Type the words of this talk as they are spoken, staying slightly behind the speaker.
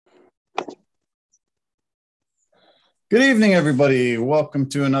Good evening, everybody. Welcome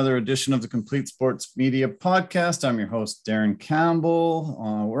to another edition of the Complete Sports Media Podcast. I'm your host, Darren Campbell.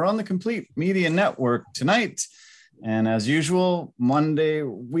 We're on the Complete Media Network tonight. And as usual, Monday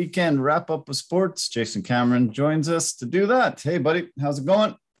weekend wrap up of sports. Jason Cameron joins us to do that. Hey, buddy, how's it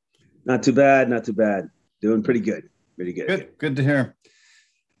going? Not too bad. Not too bad. Doing pretty good. Pretty good. Good to hear.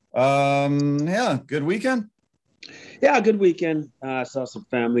 Good weekend. Yeah, good weekend. Saw some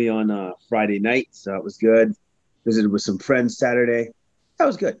family on Friday night, so it was good. Visited with some friends Saturday. That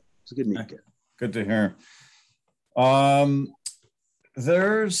was good. It's a good weekend. Good to hear.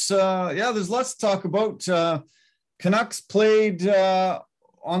 There's lots to talk about. Canucks played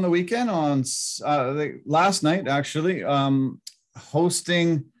on the weekend last night, actually,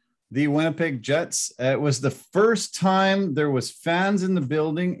 hosting the Winnipeg Jets. It was the first time there was fans in the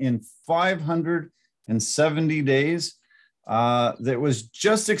building in 570 days. That was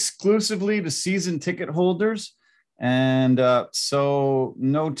just exclusively to season ticket holders. And so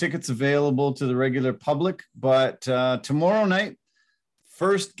no tickets available to the regular public. But tomorrow night,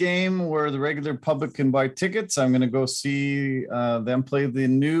 first game where the regular public can buy tickets. I'm going to go see them play the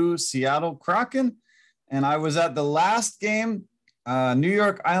new Seattle Kraken. And I was at the last game, New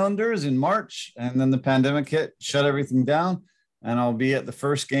York Islanders in March. And then the pandemic hit, shut everything down. And I'll be at the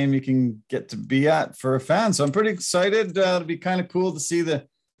first game you can get to be at for a fan. So I'm pretty excited. It'll be kind of cool to see the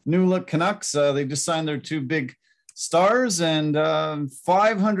new look Canucks. They just signed their two big stars, and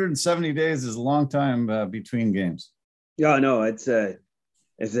 570 days is a long time between games. Yeah, no, it's a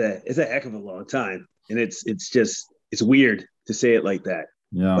heck of a long time, and it's weird to say it like that.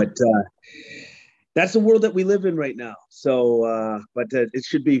 Yeah, but that's the world that we live in right now. So, but it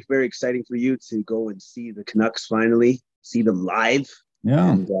should be very exciting for you to go and see the Canucks finally, see them live.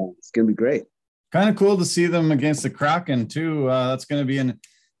 Yeah, and it's gonna be great. Kind of cool to see them against the Kraken too. That's going to be an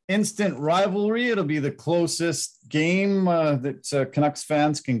instant rivalry. It'll be the closest game that Canucks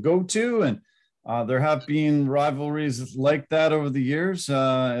fans can go to, and there have been rivalries like that over the years.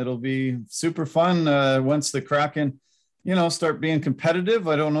 It'll be super fun once the Kraken, start being competitive.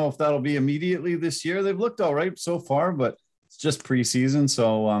 I don't know if that'll be immediately this year. They've looked all right so far, but it's just preseason.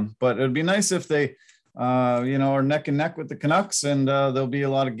 So, but it'd be nice if they, are neck and neck with the Canucks, and there'll be a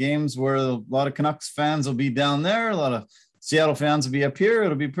lot of games where a lot of Canucks fans will be down there, a lot of Seattle fans will be up here.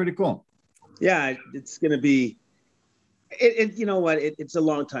 It'll be pretty cool. Yeah, it's going to be. You know what? It's a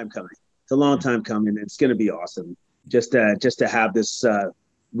long time coming. It's a long time coming. It's going to be awesome. Just to have this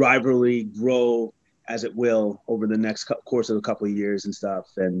rivalry grow as it will over the next course of a couple of years and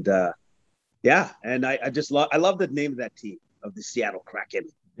stuff. And and I love the name of that team, of the Seattle Kraken.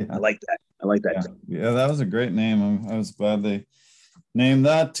 Yeah. I like that. Yeah, that was a great name. I was glad they named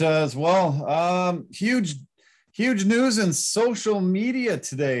that as well. Huge news in social media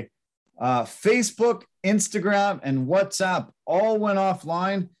today. Facebook, Instagram, and WhatsApp all went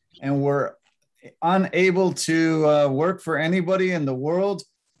offline and were unable to work for anybody in the world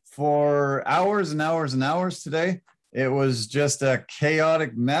for hours and hours and hours today. It was just a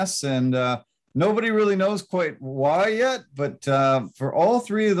chaotic mess, and nobody really knows quite why yet. But for all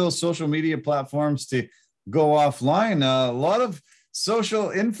three of those social media platforms to go offline, a lot of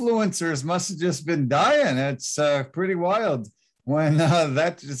social influencers must have just been dying. It's pretty wild when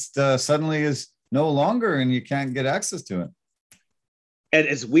that just suddenly is no longer and you can't get access to it. And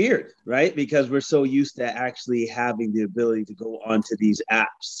it's weird, right? Because we're so used to actually having the ability to go onto these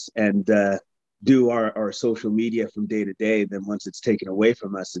apps and do our social media from day to day. Then once it's taken away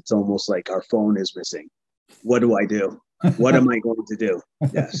from us, it's almost like our phone is missing. What do I do? What am I going to do?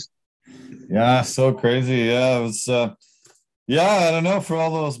 Yes. Yeah, so crazy. Yeah, it was... I don't know, for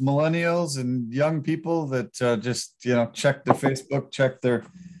all those millennials and young people that just, check their Facebook, check their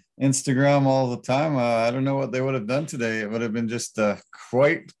Instagram all the time. I don't know what they would have done today. It would have been just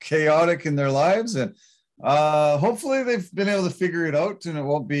quite chaotic in their lives. And hopefully they've been able to figure it out and it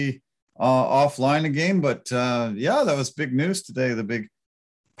won't be offline again. But that was big news today, the big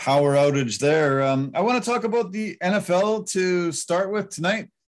power outage there. I want to talk about the NFL to start with tonight.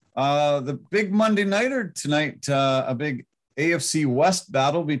 The big Monday nighter tonight, a big AFC West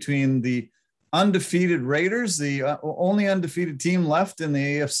battle between the undefeated Raiders, the only undefeated team left in the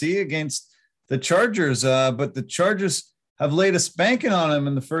AFC, against the Chargers. But the Chargers have laid a spanking on them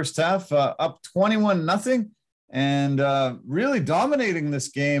in the first half, up 21-0, and really dominating this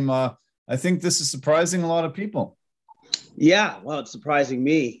game. I think this is surprising a lot of people. Yeah, well, it's surprising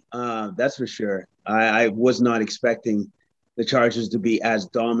me. That's for sure. I was not expecting the Chargers to be as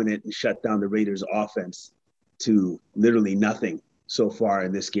dominant and shut down the Raiders' offense to literally nothing so far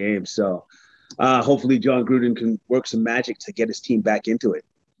in this game. So hopefully John Gruden can work some magic to get his team back into it.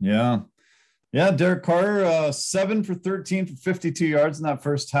 Yeah. Yeah, Derek Carr, 7 for 13 for 52 yards in that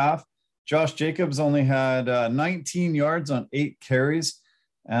first half. Josh Jacobs only had 19 yards on 8 carries.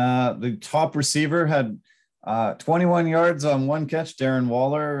 The top receiver had 21 yards on 1 catch, Darren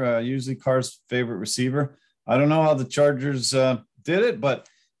Waller, usually Carr's favorite receiver. I don't know how the Chargers did it, but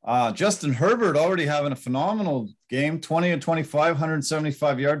Justin Herbert already having a phenomenal game, 20 and 25,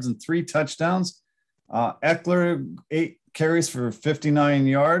 175 yards and 3 touchdowns. Eckler, 8 carries for 59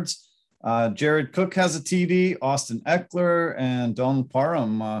 yards. Jared Cook has a TD, Austin Eckler, and Donald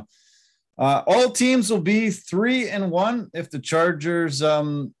Parham. All teams will be 3-1 if the Chargers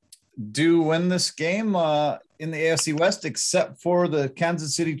do win this game in the AFC West, except for the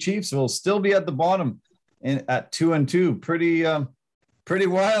Kansas City Chiefs. Will still be at the bottom at 2-2. Pretty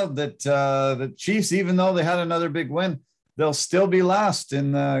wild that the Chiefs, even though they had another big win, they'll still be last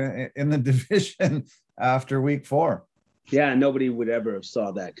in the division after week 4. Yeah, nobody would ever have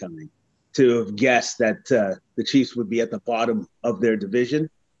saw that coming. To have guessed that the Chiefs would be at the bottom of their division.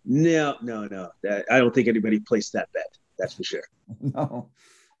 No. I don't think anybody placed that bet. That's for sure. No.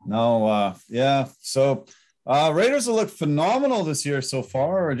 Yeah. So Raiders will look phenomenal this year so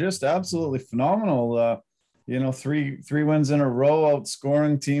far, just absolutely phenomenal. 3 wins in a row,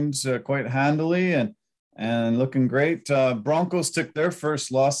 outscoring teams quite handily and looking great. Broncos took their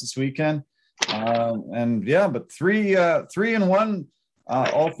first loss this weekend. But 3-1.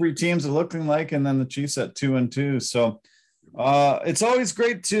 All 3 teams are looking like, and then the Chiefs at 2-2. So it's always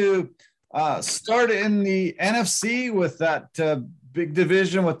great to start in the NFC with that big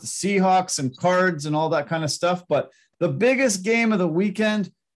division with the Seahawks and Cards and all that kind of stuff. But the biggest game of the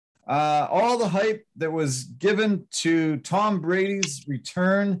weekend, all the hype that was given to Tom Brady's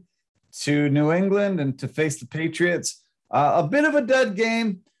return to New England and to face the Patriots, a bit of a dead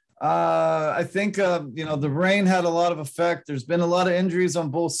game. I think, the rain had a lot of effect. There's been a lot of injuries on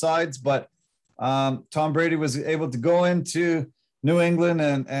both sides, but Tom Brady was able to go into New England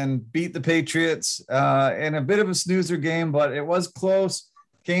and beat the Patriots in a bit of a snoozer game, but it was close.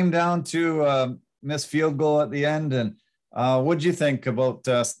 Came down to missed field goal at the end. And what did you think about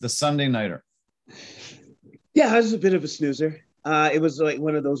the Sunday nighter? Yeah, it was a bit of a snoozer. It was like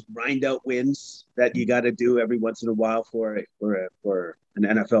one of those grind out wins that you got to do every once in a while for an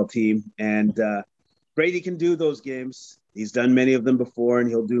NFL team. And Brady can do those games. He's done many of them before, and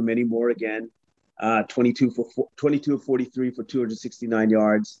he'll do many more again. 22 of 43 for 269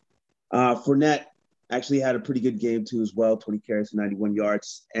 yards. Fournette actually had a pretty good game too as well, 20 carries for 91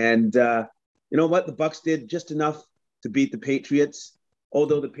 yards. And you know what? The Bucs did just enough to beat the Patriots.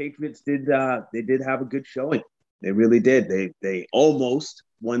 Although the Patriots did have a good showing. They really did. They almost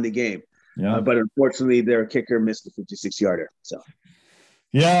won the game. Yeah. But unfortunately, their kicker missed the 56-yarder. So,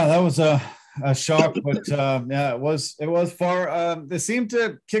 yeah, that was a shock. But it was far. They seemed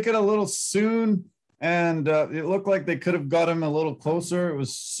to kick it a little soon, and it looked like they could have got him a little closer. It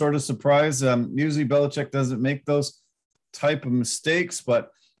was sort of surprise. Usually, Belichick doesn't make those type of mistakes,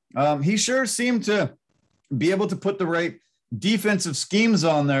 but he sure seemed to be able to put the right defensive schemes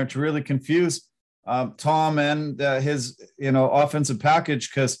on there to really confuse Tom and his offensive package,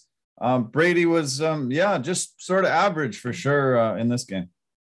 because Brady was just sort of average for sure in this game.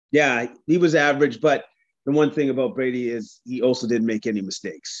 Yeah, he was average, but the one thing about Brady is he also didn't make any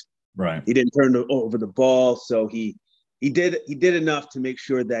mistakes. Right. He didn't turn over the ball, so he did enough to make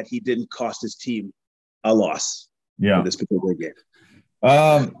sure that he didn't cost his team a loss. Yeah. In this particular game.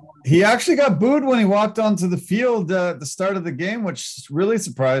 He actually got booed when he walked onto the field at the start of the game, which really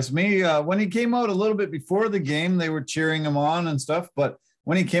surprised me. When he came out a little bit before the game, they were cheering him on and stuff. But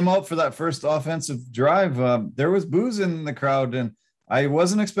when he came out for that first offensive drive, there was boos in the crowd, and I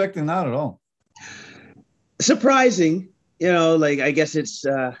wasn't expecting that at all. Surprising, I guess it's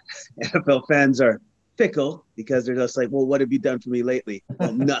NFL fans are fickle because they're just like, well, what have you done for me lately?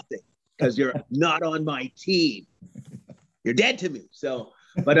 Well, nothing, because you're not on my team. You're dead to me. So.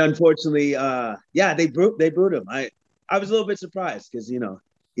 But unfortunately, they booed him. I was a little bit surprised because, he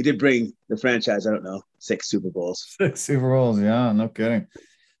did bring the franchise, 6 Super Bowls. 6 Super Bowls, yeah, no kidding.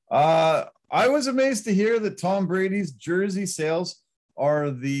 I was amazed to hear that Tom Brady's jersey sales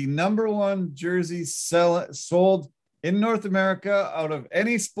are the number 1 jersey sold in North America out of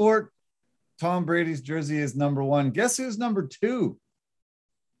any sport. Tom Brady's jersey is number 1. Guess who's number 2?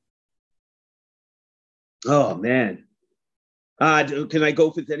 Oh, man. Can I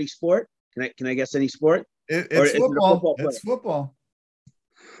go with any sport? Can I guess any sport? It's football. It's football.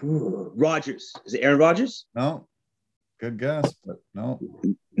 Rodgers. Is it Aaron Rodgers? No. Good guess, but no.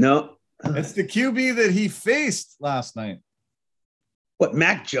 No. It's the QB that he faced last night. What,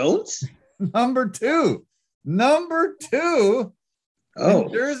 Mac Jones? Number 2. Oh,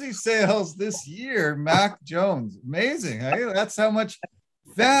 in jersey sales this year, Mac Jones. Amazing. Hey? That's how much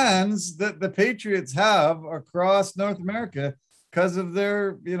fans that the Patriots have across North America because of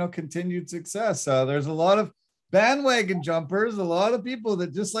their, continued success. There's a lot of bandwagon jumpers, a lot of people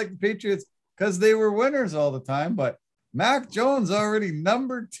that just like the Patriots because they were winners all the time. But Mac Jones already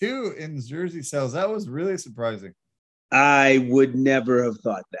number 2 in jersey sales. That was really surprising. I would never have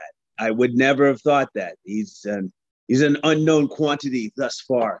thought that. I would never have thought that. He's an unknown quantity thus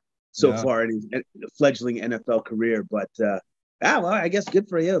far, far in his fledgling NFL career. But well, I guess good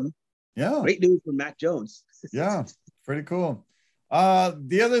for him. Yeah, great news for Mac Jones. Yeah, pretty cool.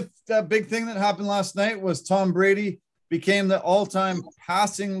 The other big thing that happened last night was Tom Brady became the all-time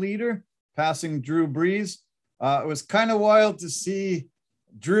passing leader, passing Drew Brees. It was kind of wild to see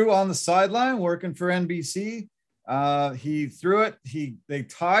Drew on the sideline working for NBC. He threw it. They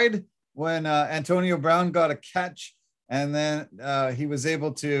tied when Antonio Brown got a catch, and then he was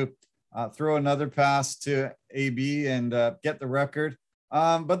able to throw another pass to AB and get the record.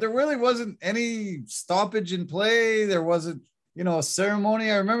 But there really wasn't any stoppage in play. There wasn't, a ceremony.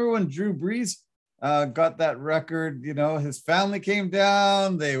 I remember when Drew Brees got that record, his family came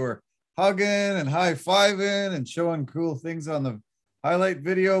down. They were hugging and high-fiving and showing cool things on the highlight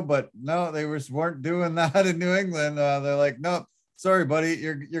video. But no, they weren't doing that in New England. They're like, no, sorry, buddy,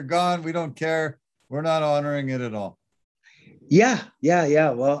 you're gone. We don't care. We're not honoring it at all. Yeah.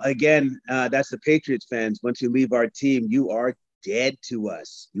 Well, again, that's the Patriots fans. Once you leave our team, you are dead to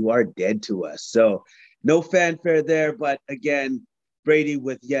us. You are dead to us. So no fanfare there. But again, Brady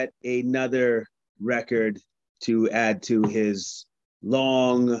with yet another record to add to his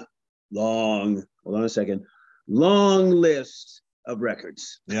long list of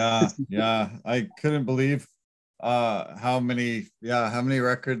records. Yeah. I couldn't believe how many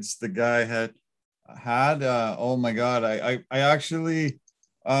records the guy had. Oh my God. I actually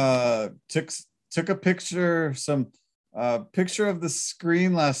took a picture, picture of the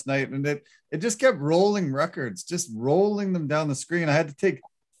screen last night, and it just kept rolling records, just rolling them down the screen. I had to take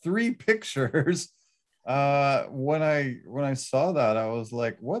 3 pictures. When I saw that, I was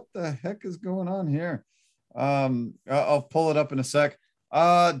like, what the heck is going on here? I'll pull it up in a sec.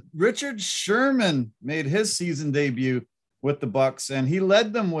 Richard Sherman made his season debut with the Bucks, and he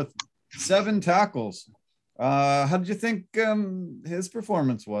led them with 7 tackles. How did you think his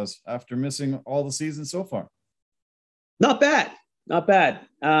performance was after missing all the season so far? Not bad.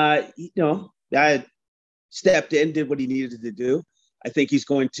 I stepped in, did what he needed to do. I think he's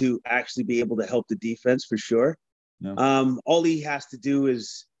going to actually be able to help the defense for sure. No. All he has to do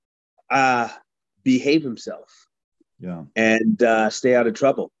is behave himself. Yeah. And stay out of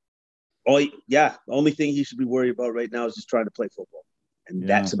trouble. The only thing he should be worried about right now is just trying to play football. And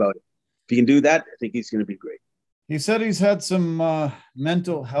that's about it. If he can do that, I think he's going to be great. He said he's had some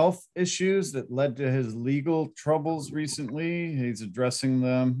mental health issues that led to his legal troubles recently. He's addressing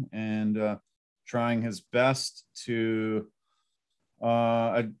them and trying his best to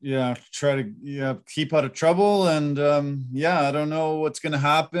try to keep out of trouble. And I don't know what's going to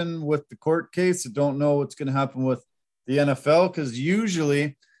happen with the court case. I don't know what's going to happen with the NFL, because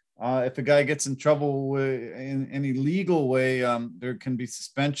usually if a guy gets in trouble in any legal way, there can be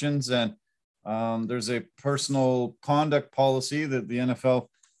suspensions, and there's a personal conduct policy that the NFL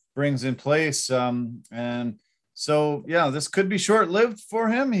brings in place. And so, this could be short-lived for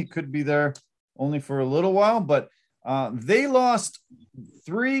him. He could be there only for a little while, but they lost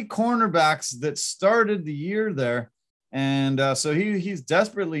 3 cornerbacks that started the year there. And so he's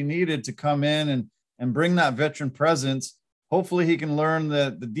desperately needed to come in and bring that veteran presence. Hopefully he can learn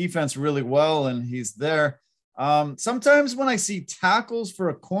the defense really well, and he's there. Sometimes when I see tackles for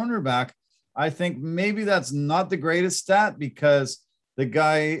a cornerback, I think maybe that's not the greatest stat, because the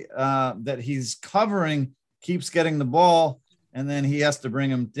guy that he's covering keeps getting the ball, and then he has to bring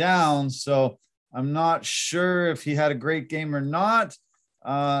him down. So I'm not sure if he had a great game or not.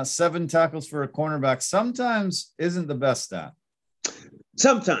 7 tackles for a cornerback sometimes isn't the best stat.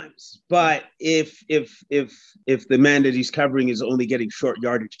 Sometimes, but if the man that he's covering is only getting short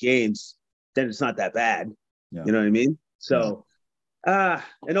yardage gains, then it's not that bad. Yeah. You know what I mean? So,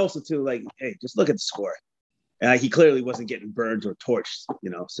 and also too, like, hey, just look at the score. He clearly wasn't getting burned or torched,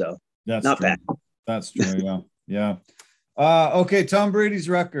 so that's not bad. That's true. Yeah. Okay. Tom Brady's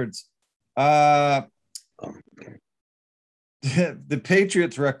records. The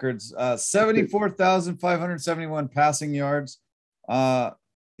Patriots records, 74,571 passing yards.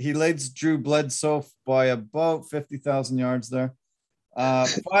 He leads Drew Bledsoe by about 50,000 yards there.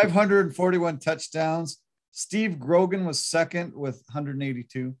 541 touchdowns. Steve Grogan was second with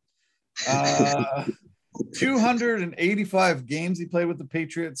 182. 285 games he played with the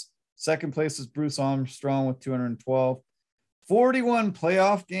Patriots. Second place is Bruce Armstrong with 212. 41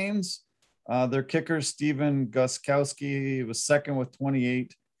 playoff games. Their kicker, Steven Gostkowski, was second with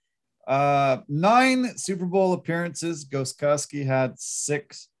 28. 9 Super Bowl appearances. Gostkowski had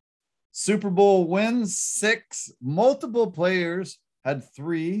 6. Super Bowl wins, 6. Multiple players had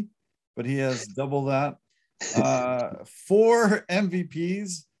 3, but he has double that. 4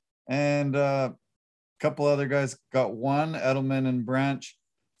 MVPs, and a couple other guys got 1, Edelman and Branch.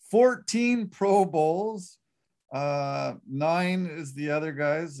 14 Pro Bowls. 9 is the other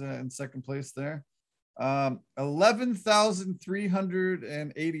guys in second place there.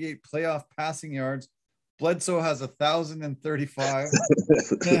 11,388 playoff passing yards. Bledsoe has 1,035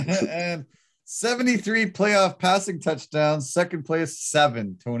 and 73 playoff passing touchdowns. Second place,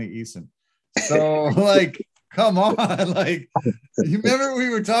 7, Tony Eason. So, like, come on. Like, you remember we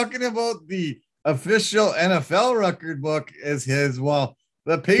were talking about the official NFL record book as his. Well,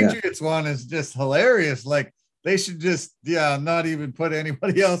 the Patriots one is just hilarious. Like, they should just, not even put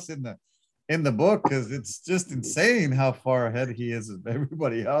anybody else in the book, because it's just insane how far ahead he is of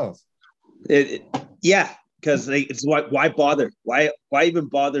everybody else. Because it's why bother? Why even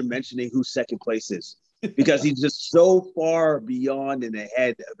bother mentioning who second place is? Because he's just so far beyond and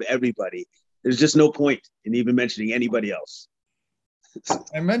ahead of everybody. There's just no point in even mentioning anybody else.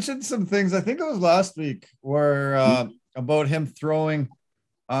 I mentioned some things, I think it was last week, where about him throwing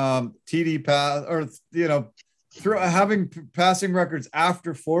TD pass, or having passing records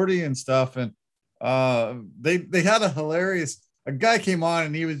after 40 and stuff. And they had a guy came on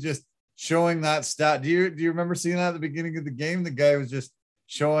and he was just showing that stat. Do you remember seeing that at the beginning of the game? The guy was just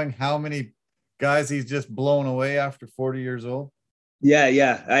showing how many guys he's just blown away after 40 years old.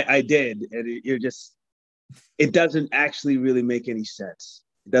 Yeah, I did. And it doesn't actually really make any sense.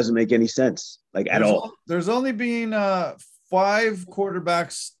 It doesn't make any sense, at all. There's only been 5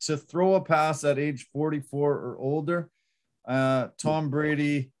 quarterbacks to throw a pass at age 44 or older. Tom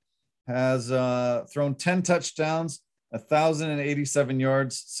Brady has thrown 10 touchdowns, 1,087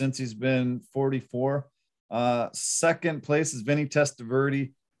 yards since he's been 44. Second place is Vinny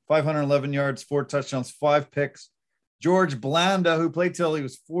Testaverde, 511 yards, 4 touchdowns, 5 picks. George Blanda, who played till he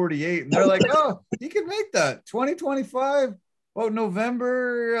was 48, and they're like, oh, he could make that 2025.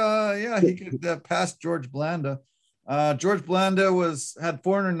 November. He could pass George Blanda. George Blanda had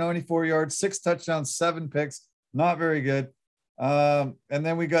 494 yards, 6 touchdowns, 7 picks. Not very good. And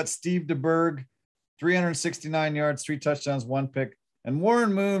then we got Steve DeBerg, 369 yards, 3 touchdowns, 1 pick. And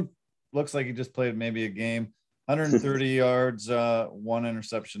Warren Moon looks like he just played maybe a game, 130 yards, 1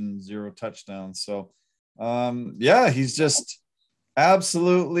 interception, 0 touchdowns. So, he's just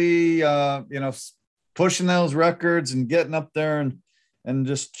absolutely, pushing those records and getting up there and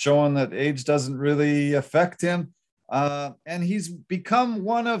just showing that age doesn't really affect him. And he's become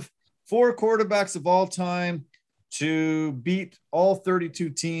one of 4 quarterbacks of all time to beat all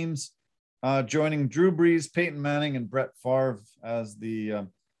 32 teams, joining Drew Brees, Peyton Manning, and Brett Favre as the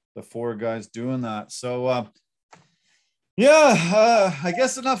 4 guys doing that. So, I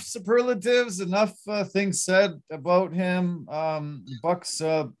guess enough superlatives, enough things said about him. Bucks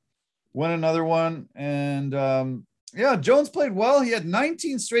win another one. And, Jones played well. He had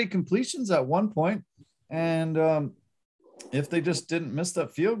 19 straight completions at one point. And if they just didn't miss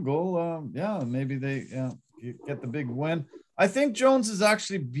that field goal, maybe they get the big win. I think Jones is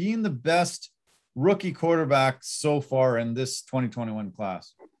actually being the best rookie quarterback so far in this 2021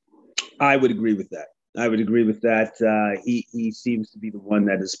 class. I would agree with that. He seems to be the one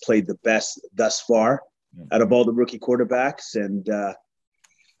that has played the best thus far out of all the rookie quarterbacks. And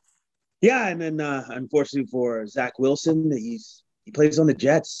and then unfortunately for Zach Wilson, he plays on the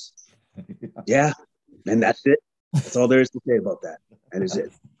Jets. Yeah, and that's it. That's all there is to say about that. That is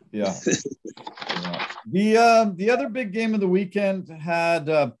it. Yeah. The other big game of the weekend had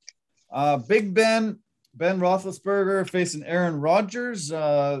Big Ben Roethlisberger facing Aaron Rodgers,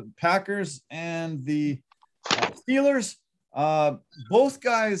 Packers, and the Steelers. Both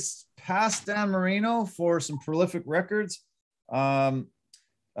guys passed Dan Marino for some prolific records. Ben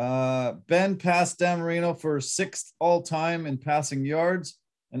passed Dan Marino for 6th all-time in passing yards,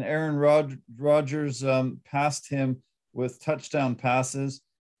 and Aaron Rodgers passed him with touchdown passes.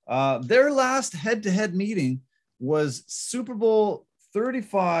 Their last head-to-head meeting was Super Bowl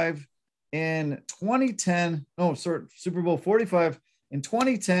 35 in 2010. Super Bowl 45 in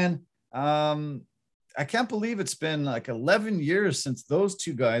 2010. I can't believe it's been like 11 years since those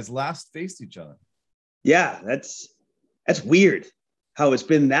 2 guys last faced each other. Yeah, that's weird how it's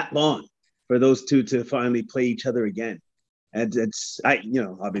been that long for those 2 to finally play each other again. And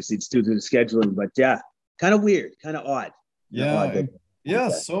obviously it's due to the scheduling, but Kind of weird, kind of odd. Yeah. Yeah,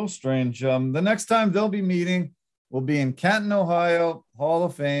 so strange. The next time they'll be meeting will be in Canton, Ohio, Hall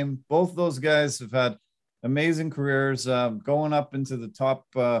of Fame. Both those guys have had amazing careers, going up into the top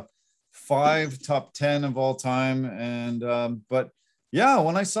 5, top 10 of all time. And but yeah,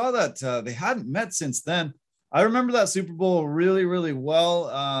 when I saw that they hadn't met since then, I remember that Super Bowl really, really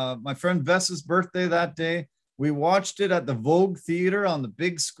well. My friend Vessa's birthday that day. We watched it at the Vogue Theater on the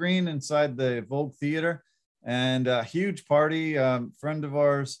big screen inside the Vogue Theater, and a huge party. Friend of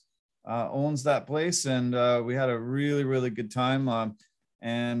ours owns that place, and we had a really, really good time.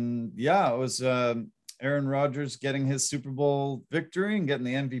 And yeah, it was Aaron Rodgers getting his Super Bowl victory and getting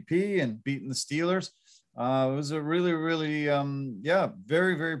the MVP and beating the Steelers. It was a really, really,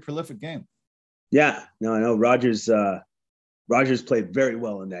 very, very prolific game. Yeah, no, I know Rodgers played very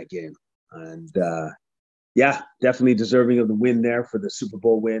well in that game, and yeah, definitely deserving of the win there for the Super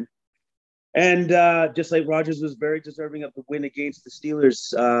Bowl win. And just like Rodgers was very deserving of the win against the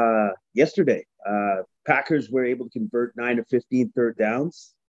Steelers yesterday. Packers were able to convert 9 of 15 third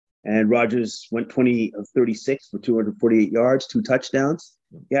downs, and Rodgers went 20 of 36 for 248 yards, 2 touchdowns.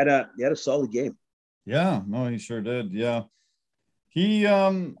 He had a solid game. Yeah, no, he sure did. Yeah,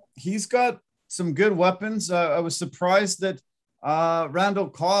 he's got some good weapons. I was surprised that Randall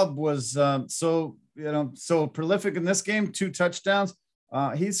Cobb was so prolific in this game, 2 touchdowns.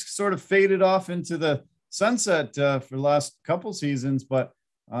 He's sort of faded off into the sunset for the last couple seasons, but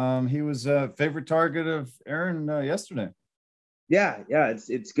he was a favorite target of Aaron yesterday. Yeah,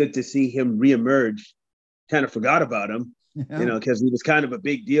 it's good to see him reemerge. Kind of forgot about him, because he was kind of a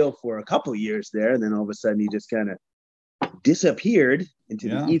big deal for a couple of years there, and then all of a sudden he just kind of disappeared into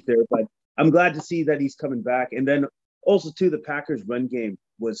the ether. But I'm glad to see that he's coming back. And then also too, the Packers run game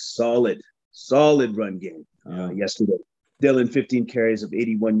was solid run game yesterday. Dillon 15 carries of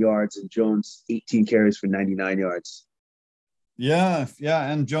 81 yards and Jones 18 carries for 99 yards. Yeah,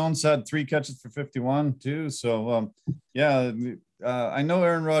 and Jones had 3 catches for 51 too. So I know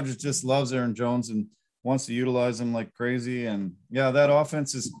Aaron Rodgers just loves Aaron Jones and wants to utilize him like crazy. And yeah, that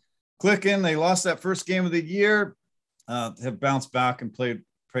offense is clicking. They lost that first game of the year, have bounced back and played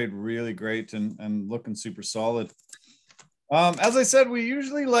really great and looking super solid. As I said, we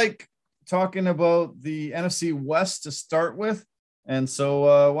usually like talking about the NFC West to start with. And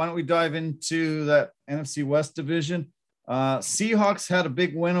so why don't we dive into that NFC West division? Seahawks had a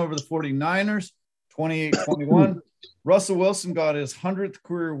big win over the 49ers, 28-21. Russell Wilson got his 100th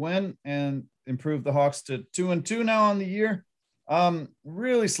career win and improved the Hawks to 2-2 now on the year.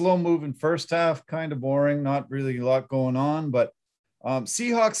 Really slow moving first half, kind of boring, not really a lot going on, but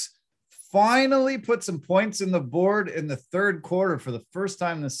Seahawks finally put some points in the board in the third quarter for the first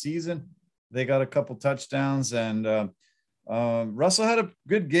time this season. They got a couple touchdowns, and Russell had a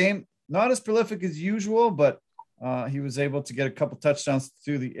good game, not as prolific as usual, but he was able to get a couple touchdowns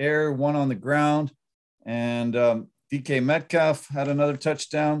through the air, 1 on the ground, and DK Metcalf had another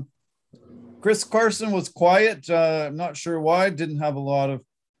touchdown. Chris Carson was quiet. I'm not sure why. Didn't have a lot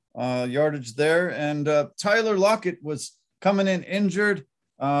of yardage there. And Tyler Lockett was coming in injured.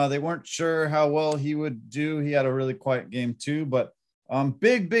 They weren't sure how well he would do. He had a really quiet game too, but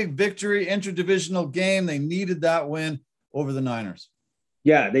big victory, interdivisional game. They needed that win over the Niners.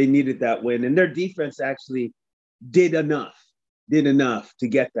 Yeah, they needed that win, and their defense actually did enough to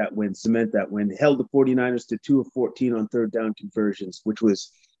get that win, cement that win. Held the 49ers to 2 of 14 on third down conversions, which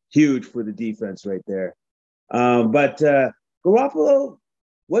was huge for the defense right there. But Garoppolo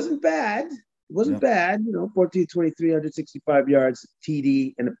wasn't bad. It wasn't bad, 14-23, 165 yards,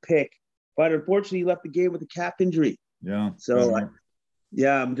 TD, and a pick. But unfortunately, he left the game with a calf injury. Yeah. So,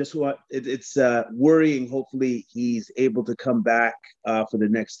 I'm just it's worrying. Hopefully, he's able to come back for the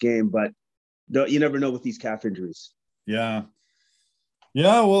next game. But you never know with these calf injuries. Yeah.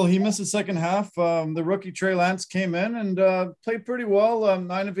 Yeah, well, he missed the second half. The rookie Trey Lance came in and played pretty well.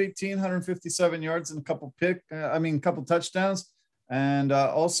 9 of 18, 157 yards and a couple couple touchdowns, and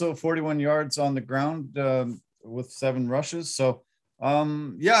also 41 yards on the ground with 7 rushes. So,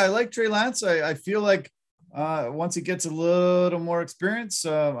 I like Trey Lance. I feel like once he gets a little more experience,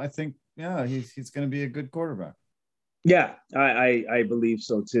 I think, he's going to be a good quarterback. Yeah, I believe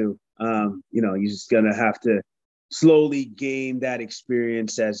so too. He's just going to have to slowly gain that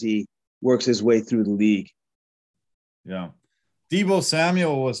experience as he works his way through the league. Yeah. Deebo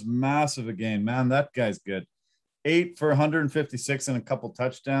Samuel was massive again. Man, that guy's good. 8 for 156 and a couple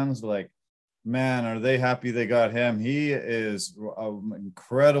touchdowns. Like, man, are they happy they got him? He is an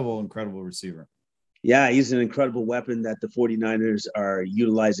incredible receiver. Yeah, he's an incredible weapon that the 49ers are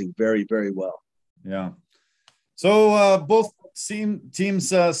utilizing very, very well. Yeah. So both teams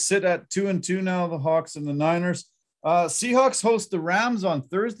sit at 2-2 now, the Hawks and the Niners. Seahawks host the Rams on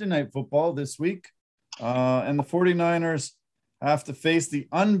Thursday Night Football this week. And the 49ers have to face the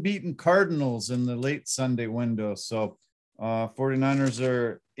unbeaten Cardinals in the late Sunday window. So 49ers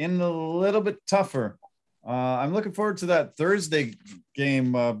are in a little bit tougher. I'm looking forward to that Thursday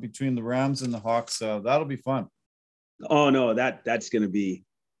game between the Rams and the Hawks. That'll be fun. Oh, no, that's going to be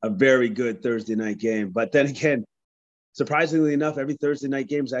a very good Thursday night game. But then again, surprisingly enough, every Thursday night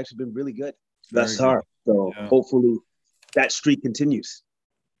game has actually been really good thus far. So hopefully that streak continues.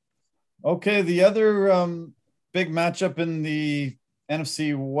 Okay, the other big matchup in the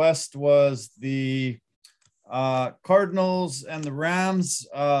NFC West was the Cardinals and the Rams.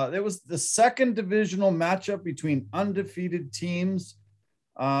 It was the second divisional matchup between undefeated teams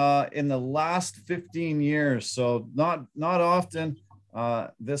in the last 15 years. So not often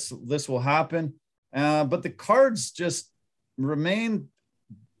this will happen. But the Cards just remain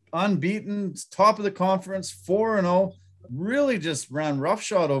unbeaten, top of the conference, 4-0. Really just ran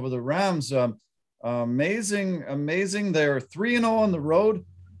roughshod over the Rams. Amazing. They're 3-0 on the road.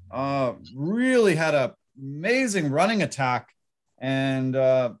 Really had a amazing running attack. And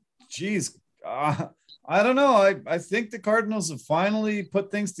I don't know. I think the Cardinals have finally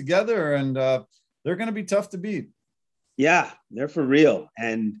put things together, and they're going to be tough to beat. Yeah, they're for real.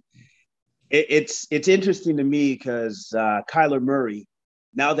 And it's interesting to me because Kyler Murray,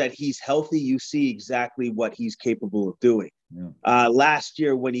 now that he's healthy, you see exactly what he's capable of doing. Yeah. Last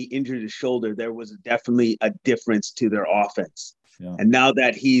year, when he injured his shoulder, there was definitely a difference to their offense. Yeah. And now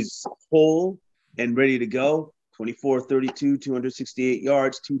that he's whole and ready to go, 24-32, 268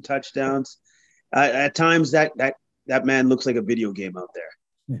 yards, 2 touchdowns. At times, that man looks like a video game out there.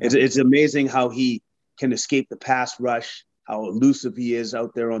 Yeah. It's amazing how he can escape the pass rush, how elusive he is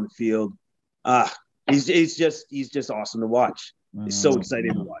out there on the field. He's just awesome to watch. It's so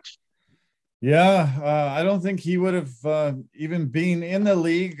exciting to watch. Yeah, I don't think he would have even been in the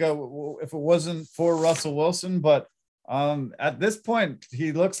league if it wasn't for Russell Wilson. But at this point,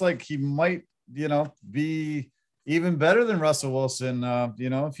 he looks like he might, be even better than Russell Wilson.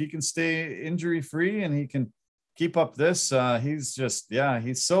 If he can stay injury free and he can keep up this,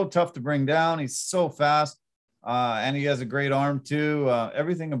 he's so tough to bring down. He's so fast, and he has a great arm too.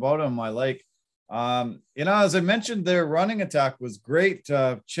 Everything about him I like. As I mentioned, their running attack was great.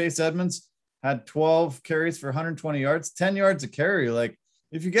 Chase Edmonds had 12 carries for 120 yards, 10 yards a carry. Like,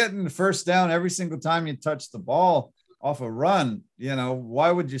 if you get in the first down every single time you touch the ball off a run,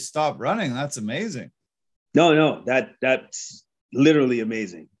 why would you stop running? That's amazing. No, that's literally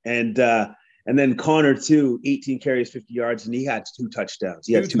amazing. And then Connor too, 18 carries, 50 yards, and he had 2 touchdowns.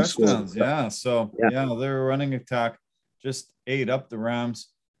 He had 2 touchdowns. Yeah. So their running attack just ate up the Rams.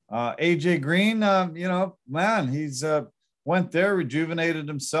 AJ Green, he's went there, rejuvenated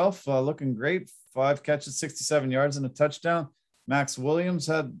himself, looking great. 5 catches, 67 yards, and a touchdown. Max Williams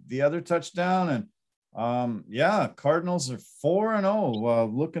had the other touchdown, and Cardinals are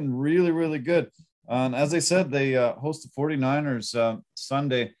 4-0, looking really, really good. And as I said, they host the 49ers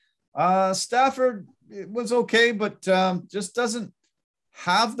Sunday. Stafford, it was okay, but just doesn't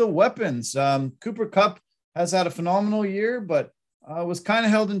have the weapons. Cooper Kupp has had a phenomenal year, but was kind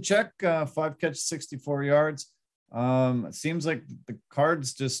of held in check. 5 catches, 64 yards. It seems like the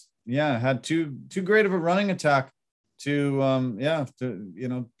Cards just had too great of a running attack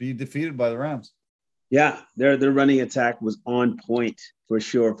to be defeated by the Rams. Yeah, their running attack was on point for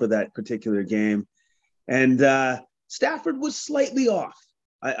sure for that particular game, and Stafford was slightly off.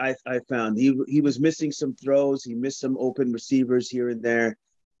 I found he was missing some throws. He missed some open receivers here and there.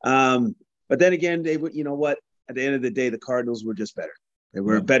 But then again, they would, at the end of the day, the Cardinals were just better. They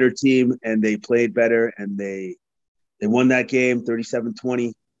were a better team, and they played better, and they won that game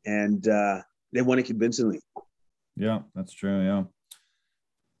 37-20, and they won it convincingly. Yeah, that's true. Yeah.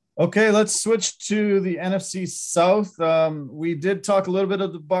 Okay, let's switch to the NFC South. We did talk a little bit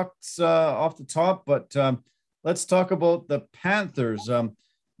of the Bucs off the top, but let's talk about the Panthers.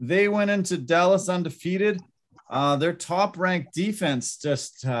 They went into Dallas undefeated. Their top-ranked defense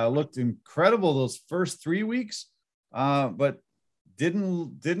just looked incredible those first 3 weeks, but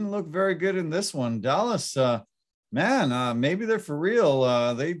didn't look very good in this one. Dallas, maybe they're for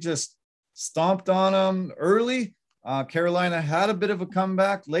real. They just stomped on them early. Carolina had a bit of a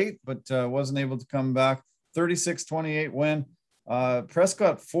comeback late, but wasn't able to come back. 36-28 win.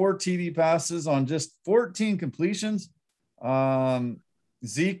 Prescott 4 TD passes on just 14 completions.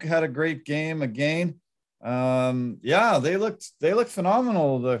 Zeke had a great game again. They looked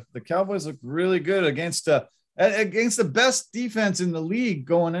phenomenal. The Cowboys looked really good against the best defense in the league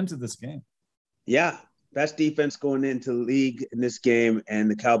going into this game. Yeah, best defense going into the league in this game, and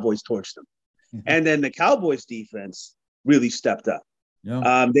the Cowboys torched them. And then the Cowboys defense really stepped up.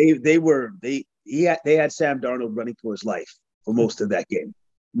 Yeah. They had Sam Darnold running for his life for most of that game,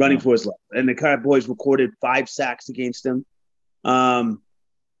 for his life. And the Cowboys recorded 5 sacks against him.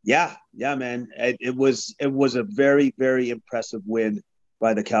 Yeah, man. It was a very, very impressive win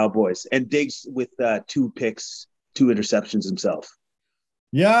by the Cowboys. And Diggs with 2 picks, 2 interceptions himself.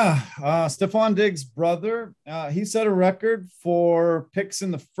 Yeah, Stephon Diggs' brother, he set a record for picks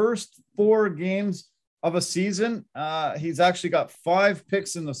in the first 4 games of a season. He's actually got 5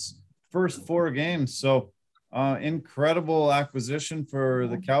 picks in the first 4 games. So incredible acquisition for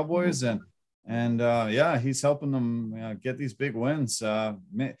the Cowboys. And yeah, he's helping them get these big wins.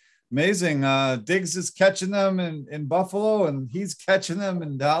 Amazing. Diggs is catching them in Buffalo, and he's catching them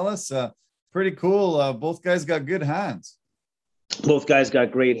in Dallas. Pretty cool. Both guys got good hands. Both guys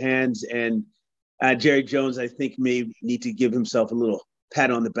got great hands, and Jerry Jones, I think, may need to give himself a little pat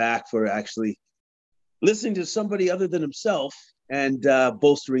on the back for actually listening to somebody other than himself and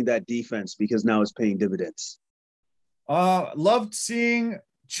bolstering that defense, because now it's paying dividends. Loved seeing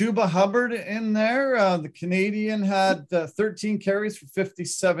Chuba Hubbard in there. The Canadian had 13 carries for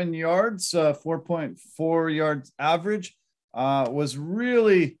 57 yards, 4.4 yards average. Was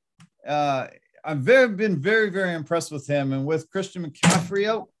really I've been very, very impressed with him, and with Christian McCaffrey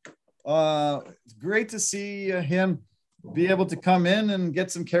out, it's great to see him be able to come in and get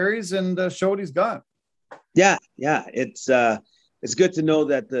some carries and show what he's got. Yeah, it's good to know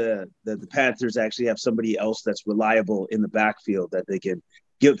that the Panthers actually have somebody else that's reliable in the backfield that they can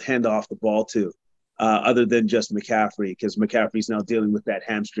hand off the ball to, other than just McCaffrey, because McCaffrey's now dealing with that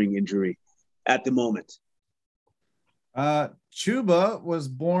hamstring injury at the moment. Chuba was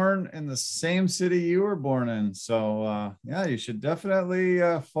born in the same city you were born in, so yeah, you should definitely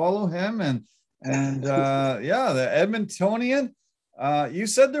follow him. And yeah, the Edmontonian. You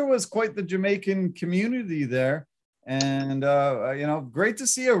said there was quite the Jamaican community there, and great to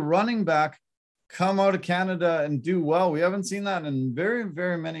see a running back come out of Canada and do well. We haven't seen that in very,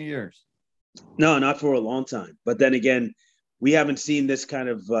 very many years. No, not for a long time. But then again, we haven't seen this kind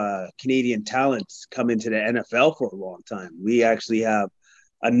of Canadian talent come into the NFL for a long time. We actually have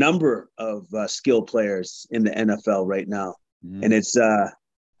a number of skilled players in the NFL right now, and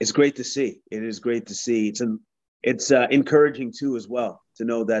it's great to see. It is great to see. It's encouraging too, as well, to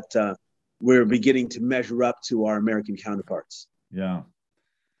know that we're beginning to measure up to our American counterparts. Yeah.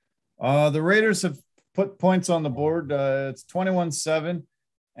 The Raiders have put points on the board. It's 21-7.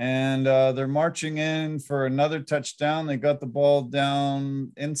 And they're marching in for another touchdown. They got the ball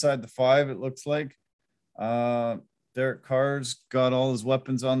down inside the 5, it looks like. Derek Carr's got all his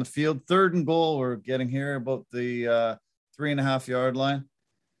weapons on the field. 3rd and goal. We're getting here about the 3.5-yard line.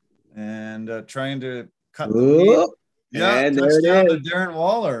 And trying to cut the lead. Yeah, and touchdown to Darren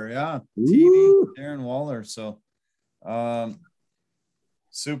Waller. Yeah, TV, Darren Waller. So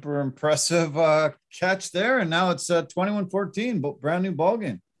super impressive catch there. And now it's 21-14, but brand new ball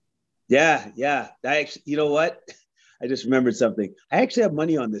game. Yeah. You know what? I just remembered something. I actually have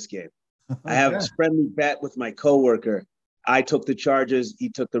money on this game. Okay. I have a friendly bet with my coworker. I took the Chargers. He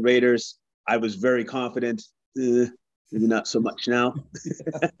took the Raiders. I was very confident. Maybe not so much now.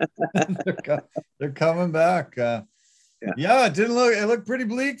 They're coming back. Yeah, it looked pretty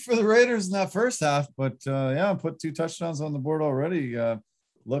bleak for the Raiders in that first half, but yeah, put 2 touchdowns on the board already.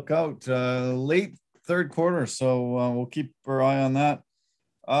 Look out, late 3rd quarter. So we'll keep our eye on that.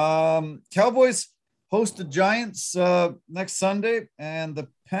 Cowboys host the Giants next Sunday, and the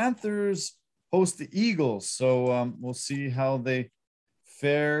Panthers host the Eagles. So we'll see how they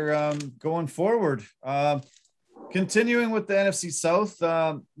fare going forward. Continuing with the NFC South,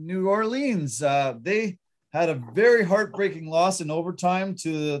 New Orleans, they had a very heartbreaking loss in overtime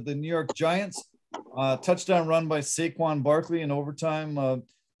to the New York Giants. Touchdown run by Saquon Barkley in overtime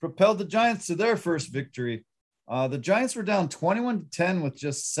propelled the Giants to their first victory. The Giants were down 21-10 with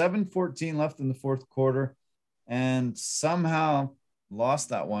just 7:14 left in the 4th quarter and somehow lost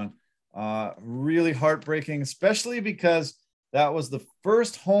that one. Really heartbreaking, especially because that was the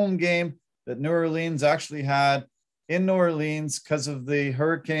first home game that New Orleans actually had in New Orleans because of the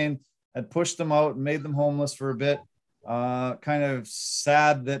hurricane had pushed them out and made them homeless for a bit. Kind of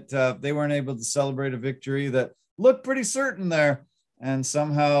sad that they weren't able to celebrate a victory that looked pretty certain there. And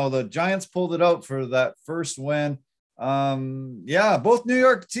somehow the Giants pulled it out for that first win. Yeah, both New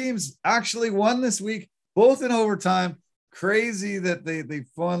York teams actually won this week, both in overtime. Crazy that they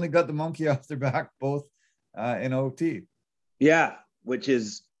finally got the monkey off their back, both in OT. Yeah, which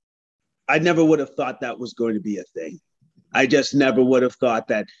is, I never would have thought that was going to be a thing. I just never would have thought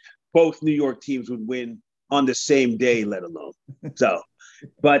that both New York teams would win on the same day, let alone. So,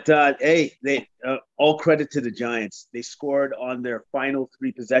 but hey, they all credit to the Giants. They scored on their final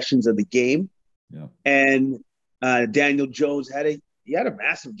 3 possessions of the game, Yeah. and Daniel Jones had a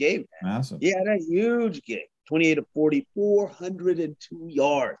massive game. Man. Massive. He had a huge game. 28 of 40, 402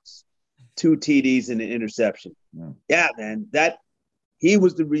 yards, 2 TDs and an interception. Yeah, man, he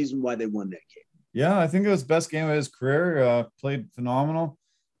was the reason why they won that game. Yeah, I think it was best game of his career. Played phenomenal.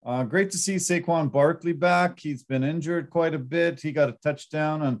 Great to see Saquon Barkley back. He's been injured quite a bit. He got a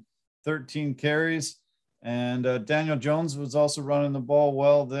touchdown on 13 carries. And Daniel Jones was also running the ball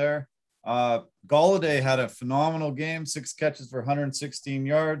well there. Golladay had a phenomenal game, 6 catches for 116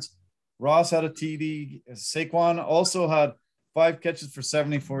 yards. Ross had a TD. Saquon also had 5 catches for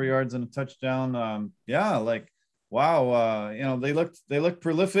 74 yards and a touchdown. Wow. They looked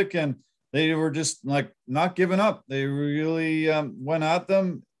prolific, and they were just like not giving up. They really went at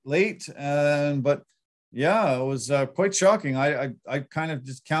them late, but yeah, it was quite shocking. I kind of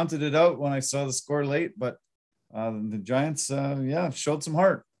just counted it out when I saw the score late, but the Giants, showed some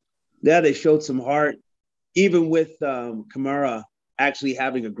heart. Yeah, they showed some heart, even with Kamara actually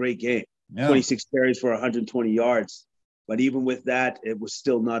having a great game. Yeah. 26 carries for 120 yards. But even with that, it was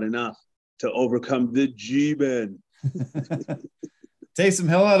still not enough to overcome the G-Men. Taysom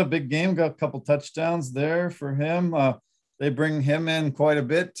Hill had a big game, got a couple touchdowns there for him. They bring him in quite a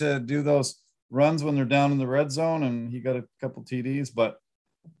bit to do those runs when they're down in the red zone, and he got a couple TDs, but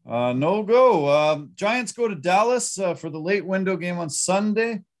no go. Giants go to Dallas for the late window game on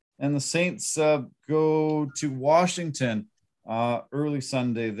Sunday, and the Saints go to Washington early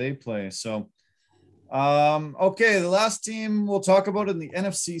Sunday. They play. So, okay, the last team we'll talk about in the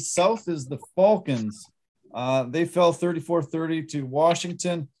NFC South is the Falcons. They fell 34-30 to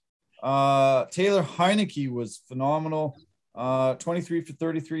Washington. Taylor Heineke was phenomenal. 23 for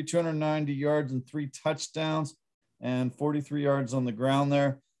 33, 290 yards and 3 touchdowns and 43 yards on the ground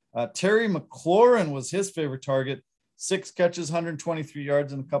there. Terry McLaurin was his favorite target. 6 catches, 123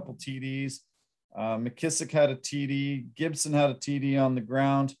 yards and a couple TDs. McKissick had a TD. Gibson had a TD on the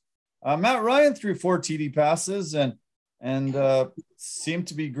ground. Matt Ryan threw 4 TD passes and seemed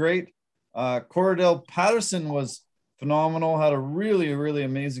to be great. Cordell Patterson was phenomenal, had a really, really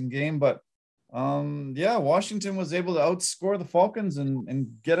amazing game. But Washington was able to outscore the Falcons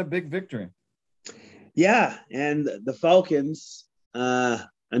and get a big victory. Yeah, and the Falcons,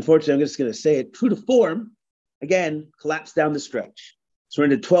 unfortunately, I'm just going to say it, true to form, again, collapsed down the stretch.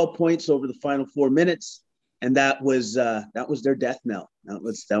 Surrendered 12 points over the final 4 minutes, and that was their death knell. That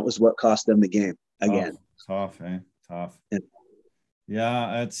was what cost them the game again. Tough.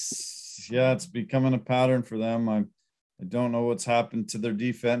 Yeah, it's becoming a pattern for them. I don't know what's happened to their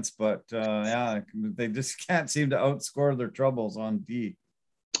defense, but they just can't seem to outscore their troubles on D.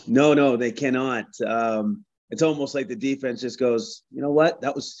 No, they cannot. It's almost like the defense just goes, you know what?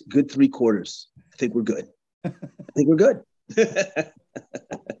 That was good 3 quarters. I think we're good.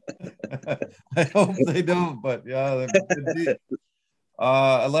 I hope they don't, but yeah.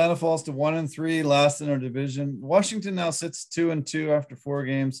 Atlanta falls to 1-3, last in our division. Washington now sits 2-2 after 4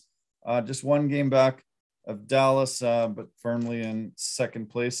 games, just 1 game back of Dallas, but firmly in second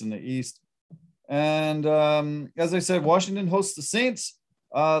place in the East. And as I said, Washington hosts the Saints.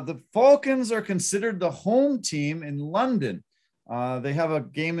 The Falcons are considered the home team in London. They have a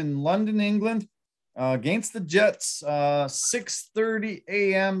game in London, England, against the Jets, 6:30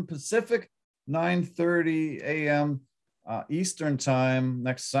 a.m. Pacific, 9:30 a.m. Eastern time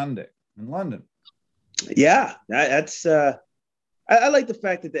next Sunday in London. Yeah, that's I like the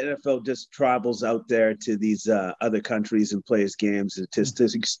fact that the NFL just travels out there to these other countries and plays games to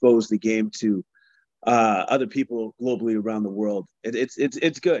expose the game to other people globally around the world.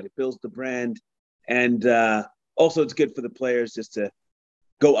 It's good. It builds the brand, and also it's good for the players just to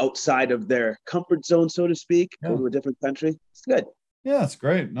go outside of their comfort zone, so to speak, go to a different country. It's good. Yeah, it's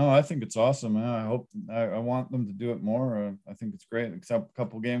great. No, I think it's awesome. I want them to do it more. I think it's great, except a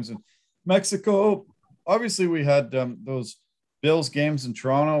couple games in Mexico. Obviously, we had those Bills games in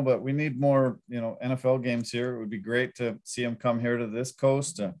Toronto, but we need more, NFL games here. It would be great to see them come here to this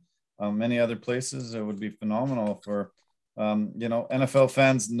coast. Many other places, it would be phenomenal for, NFL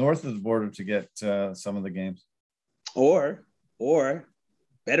fans north of the border to get some of the games. Or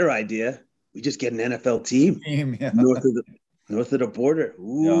better idea, we just get an NFL team north of the border.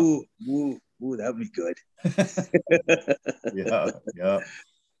 Ooh, that would be good. Yeah.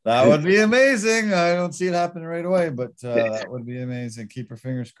 That would be amazing. I don't see it happening right away, but that would be amazing. Keep your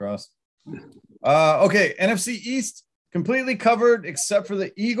fingers crossed. Okay, NFC East completely covered except for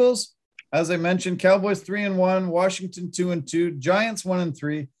the Eagles. As I mentioned, Cowboys 3-1, Washington 2-2, Giants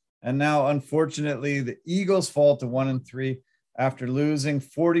 1-3, And now, unfortunately, the Eagles fall to 1-3 after losing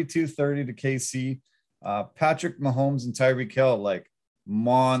 42-30 to KC. Patrick Mahomes and Tyreek Hill, like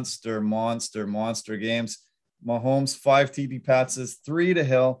monster games. Mahomes, 5 TD passes, 3 to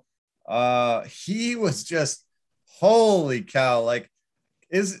Hill. He was just, holy cow. Like,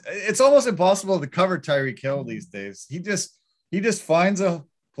 it's almost impossible to cover Tyreek Hill these days. He just finds a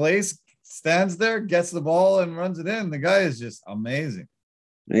place, stands there, gets the ball, and runs it in. The guy is just amazing.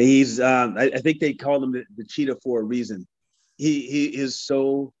 He's I think they called him the cheetah for a reason. He is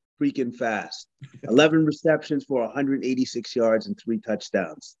so freaking fast. 11 receptions for 186 yards and 3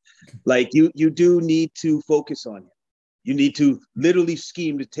 touchdowns. Like, you do need to focus on him. You need to literally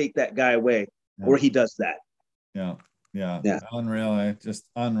scheme to take that guy away, or he does that. Yeah. Unreal, eh? Just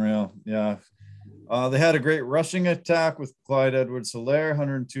unreal. Yeah. They had a great rushing attack with Clyde Edwards-Helaire,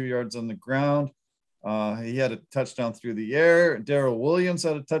 102 yards on the ground. He had a touchdown through the air. Darrell Williams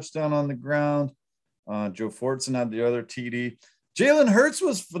had a touchdown on the ground. Joe Fortson had the other TD. Jalen Hurts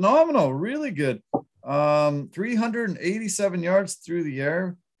was phenomenal, really good. 387 yards through the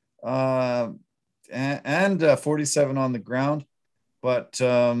air, and 47 on the ground. But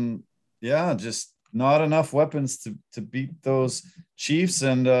just not enough weapons to beat those Chiefs.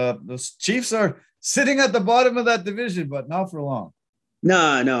 And those Chiefs are sitting at the bottom of that division, but not for long.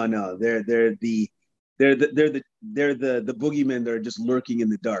 No. They're the boogeymen that are just lurking in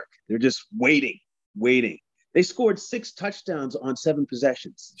the dark. They're just waiting. They scored 6 touchdowns on 7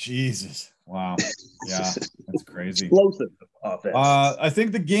 possessions. Jesus. Wow. Yeah, that's crazy. Explosive offense. I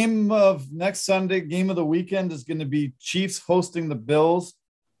think the game of next Sunday, game of the weekend, is going to be Chiefs hosting the Bills.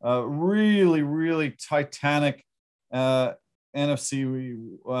 Really titanic NFC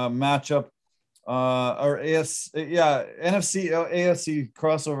matchup. Or NFC AFC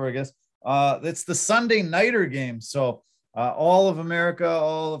crossover, I guess. It's the Sunday nighter game. So all of America,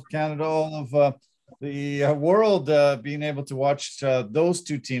 all of Canada, all of the world being able to watch those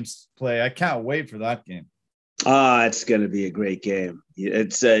two teams play. I can't wait for that game. It's going to be a great game.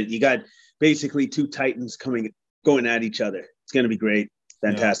 It's you got basically 2 Titans going at each other. It's going to be great.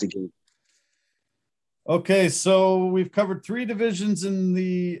 Fantastic game. Okay, so we've covered 3 divisions in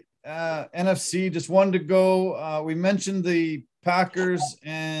the NFC. Just one to go. We mentioned the Packers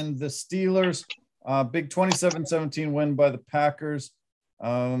and the Steelers. Big 27-17 win by the Packers.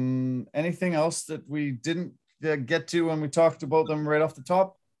 Anything else that we didn't get to when we talked about them right off the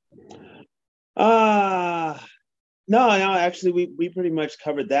top? No, actually we pretty much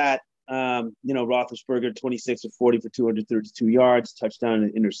covered that. Roethlisberger 26 of 40 for 232 yards, touchdown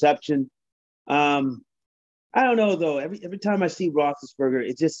and interception. I don't know though. Every time I see Roethlisberger,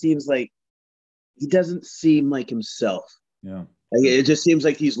 it just seems like he doesn't seem like himself. Yeah. Like, it just seems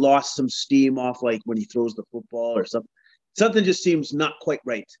like he's lost some steam off, like when he throws the football or something. Something just seems not quite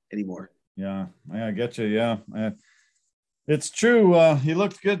right anymore. Yeah, I get you. Yeah, it's true. He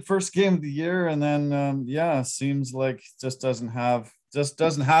looked good first game of the year, and then seems like just doesn't have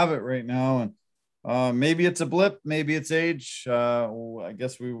it right now. And maybe it's a blip, maybe it's age. I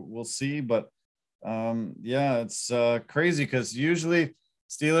guess we'll see. But it's crazy because usually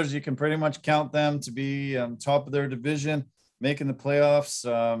Steelers, you can pretty much count them to be on top of their division, making the playoffs.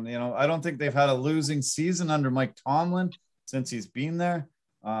 I don't think they've had a losing season under Mike Tomlin since he's been there.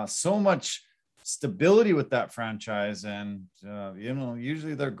 So much stability with that franchise, and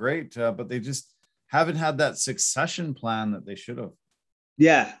usually they're great, but they just haven't had that succession plan that they should have.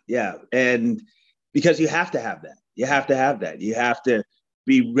 Yeah, and because you have to have that. You have to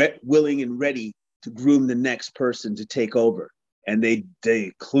be willing and ready to groom the next person to take over, and they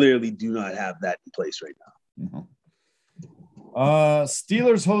clearly do not have that in place right now. Mm-hmm.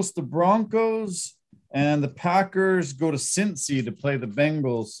 Steelers host the Broncos, and the Packers go to Cincy to play the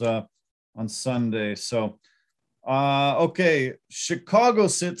Bengals on Sunday. So, Chicago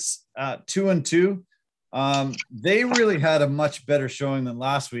sits at 2-2. They really had a much better showing than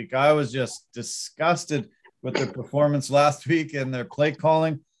last week. I was just disgusted with their performance last week and their play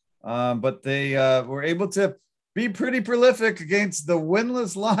calling, but they were able to be pretty prolific against the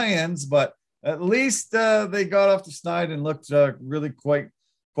winless Lions. But at least they got off the schneid and looked really quite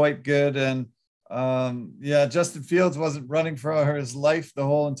good. And Justin Fields wasn't running for his life the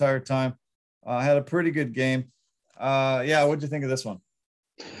whole entire time. Had a pretty good game. What'd you think of this one?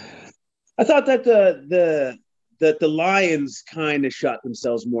 I thought that the Lions kind of shot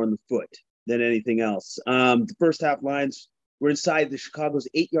themselves more in the foot than anything else. The first half Lions were inside the Chicago's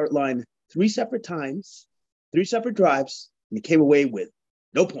 8-yard line 3 separate times, 3 separate drives, and they came away with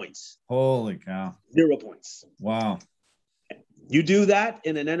no points. Holy cow. 0 points. Wow. You do that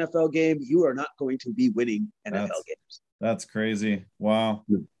in an NFL game, you are not going to be winning NFL games. That's crazy. Wow.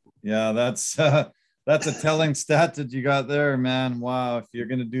 Yeah, that's a telling stat that you got there, man. Wow, if you're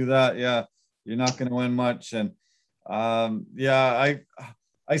gonna do that, yeah, you're not gonna win much. And yeah,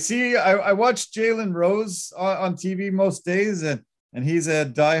 I see. I watch Jalen Rose on TV most days, and he's a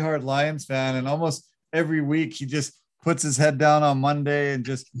diehard Lions fan, and almost every week he just puts his head down on Monday and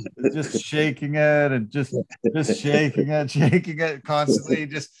just shaking it and just shaking it constantly,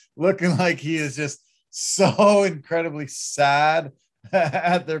 just looking like he is just so incredibly sad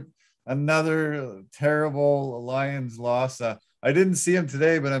at their another terrible Lions loss. I didn't see him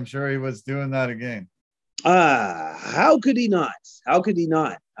today, but I'm sure he was doing that again. How could he not? How could he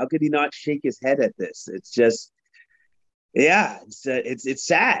not? How could he not shake his head at this? It's just, yeah, it's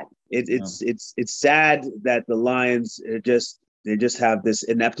sad. Yeah. It's sad that the Lions are just they just have this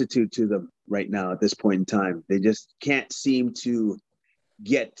ineptitude to them right now at this point in time. They just can't seem to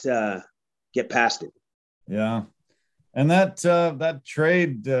get get past it. Yeah. And that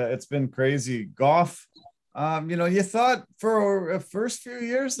trade, it's been crazy. Goff, you thought for the first few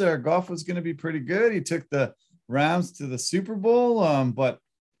years there, Goff was going to be pretty good. He took the Rams to the Super Bowl, but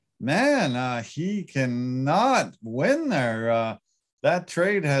man, he cannot win there. That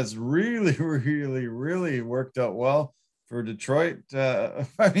trade has really, really, really worked out well for Detroit. I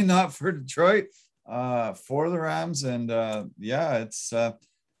mean, not for Detroit, for the Rams. And yeah, it's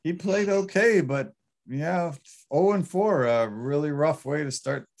he played okay, but yeah, 0-4, a really rough way to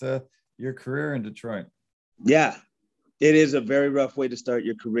start your career in Detroit. Yeah, it is a very rough way to start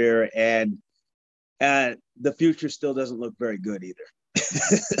your career, and the future still doesn't look very good either.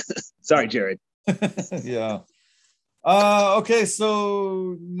 Sorry, Jared. Yeah. Okay,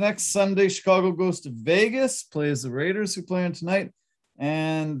 so next Sunday, Chicago goes to Vegas, plays the Raiders, who play on tonight,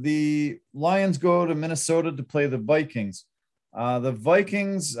 and the Lions go to Minnesota to play the Vikings. The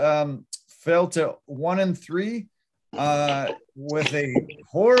Vikings fell to 1-3 with a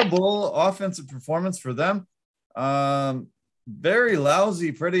horrible offensive performance for them. Very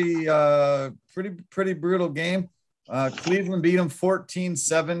lousy, pretty brutal game. Cleveland beat them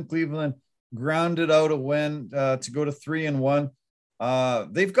 14-7. Cleveland grounded out a win to go to 3-1.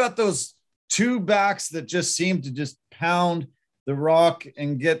 They've got those two backs that just seem to just pound the rock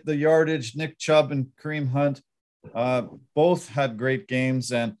and get the yardage. Nick Chubb and Kareem Hunt both had great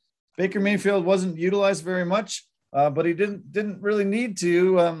games, and Baker Mayfield wasn't utilized very much, but he didn't really need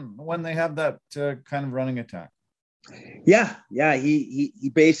to when they have that kind of running attack. Yeah.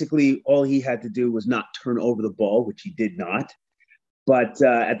 He basically all he had to do was not turn over the ball, which he did not. But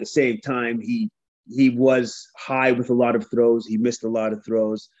at the same time, he was high with a lot of throws. He missed a lot of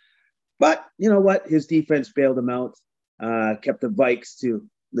throws. But you know what? His defense bailed him out, kept the Vikes to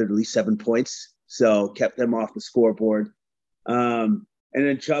literally 7 points, so kept them off the scoreboard. And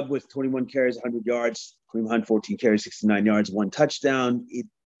then Chubb with 21 carries, 100 yards. Kareem Hunt, 14 carries, 69 yards, 1 touchdown.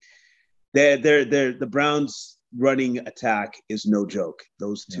 The Browns' running attack is no joke.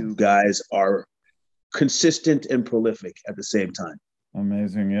 Those two guys are consistent and prolific at the same time.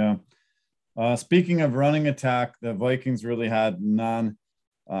 Amazing, yeah. Speaking of running attack, the Vikings really had none.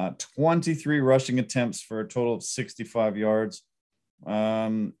 23 rushing attempts for a total of 65 yards.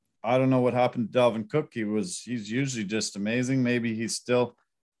 I don't know what happened to Dalvin Cook. He's usually just amazing. Maybe he's still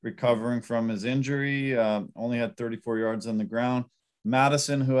recovering from his injury. Only had 34 yards on the ground.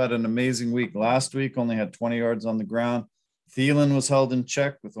 Madison, who had an amazing week last week, only had 20 yards on the ground. Thielen was held in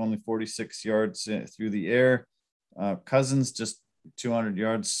check with only 46 yards through the air. Cousins just 200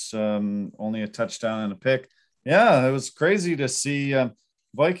 yards, only a touchdown and a pick. Yeah, it was crazy to see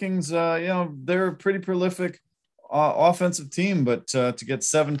Vikings. They're a pretty prolific offensive team, but to get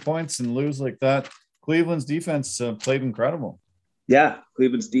 7 points and lose like that, Cleveland's defense played incredible. Yeah,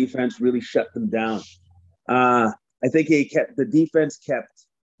 Cleveland's defense really shut them down. I think the defense kept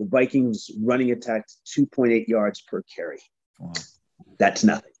the Vikings running attack 2.8 yards per carry. Wow. That's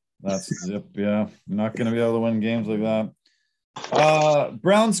nothing. That's zip. Yeah, you're not going to be able to win games like that.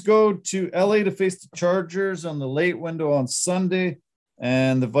 Browns go to LA to face the Chargers on the late window on Sunday,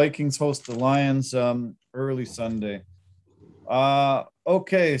 and the Vikings host the Lions early Sunday.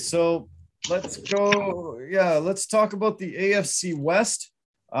 Okay, so let's go. Yeah, let's talk about the AFC West.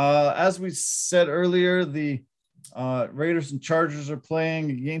 As we said earlier, the Raiders and Chargers are playing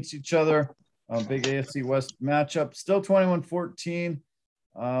against each other. Big AFC West matchup. Still 21-14.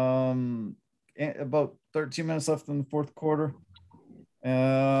 About 13 minutes left in the fourth quarter.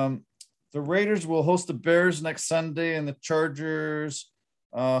 The Raiders will host the Bears next Sunday, and the Chargers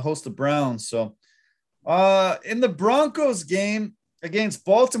host the Browns. So in the Broncos game against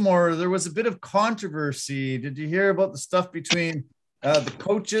Baltimore, there was a bit of controversy. Did you hear about the stuff between the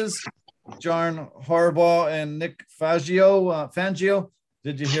coaches, John Harbaugh and Nick Fangio?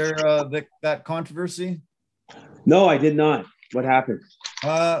 Did you hear that controversy? No, I did not. What happened?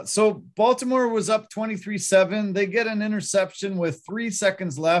 So Baltimore was up 23-7. They get an interception with 3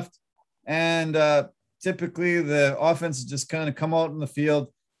 seconds left. And typically the offense is just kind of come out in the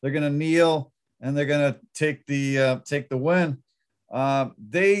field. They're going to kneel and they're going to take the win.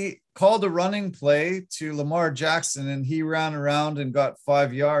 They called a running play to Lamar Jackson and he ran around and got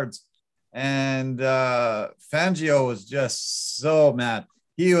 5 yards. And Fangio was just so mad.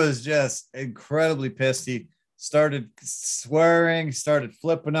 He was just incredibly pissed. He started swearing, started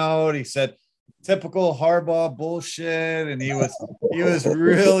flipping out. He said, typical Harbaugh bullshit. And he was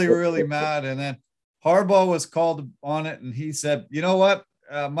really, really mad. And then Harbaugh was called on it. And he said, you know what?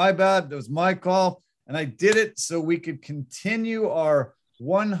 My bad. It was my call. And I did it so we could continue our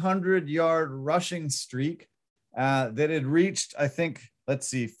 100-yard rushing streak that had reached, I think,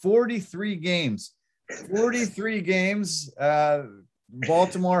 43 games. 43 games.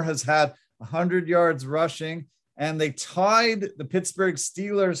 Baltimore has had 100 yards rushing, and they tied the Pittsburgh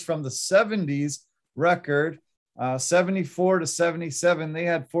Steelers from the 70s record, 74-77. They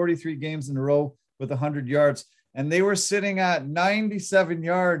had 43 games in a row with 100 yards, and they were sitting at 97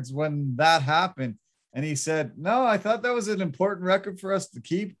 yards when that happened. And he said, no, I thought that was an important record for us to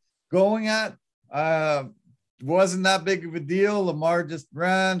keep going at. Wasn't that big of a deal. Lamar just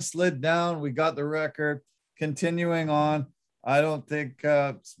ran, slid down. We got the record. Continuing on. I don't think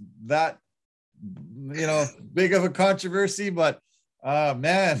that, big of a controversy, but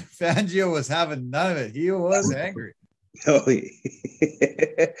man, Fangio was having none of it. He was angry. Oh,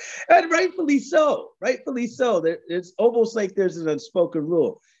 and rightfully so. Rightfully so. It's almost like there's an unspoken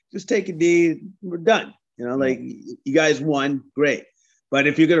rule. Just take a knee, we're done. Like you guys won, great. But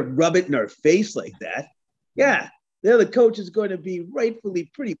if you're going to rub it in our face like that, yeah, the other coach is going to be rightfully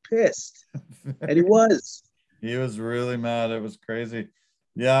pretty pissed. And he was. He was really mad. It was crazy.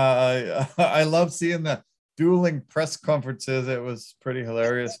 Yeah, I love seeing the dueling press conferences. It was pretty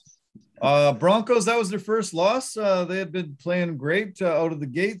hilarious. Broncos, that was their first loss. They had been playing great out of the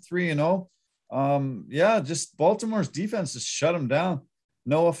gate, 3-0. Just Baltimore's defense just shut them down.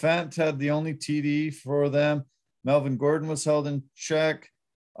 Noah Fant had the only TD for them. Melvin Gordon was held in check.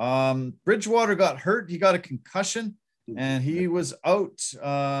 Bridgewater got hurt. He got a concussion, and he was out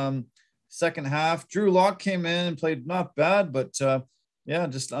second half. Drew Lock came in and played not bad, but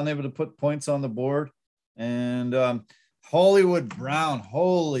just unable to put points on the board. And Hollywood Brown,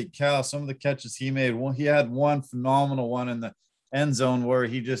 holy cow, some of the catches he made. Well, he had one phenomenal one in the end zone where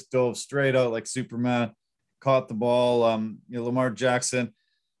he just dove straight out like Superman, caught the ball. Lamar Jackson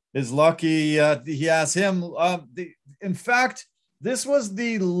is lucky. He has him. In fact, this was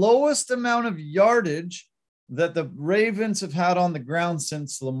the lowest amount of yardage that the Ravens have had on the ground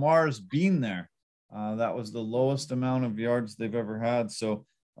since Lamar's been there. That was the lowest amount of yards they've ever had. So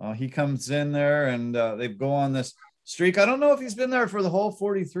he comes in there and they go on this streak. I don't know if he's been there for the whole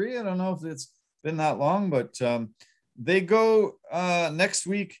 43. I don't know if it's been that long, but they go next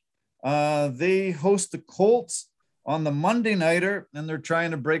week. They host the Colts on the Monday nighter, and they're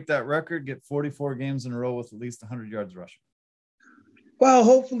trying to break that record, get 44 games in a row with at least 100 yards rushing. Well,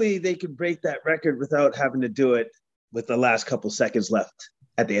 hopefully they can break that record without having to do it with the last couple seconds left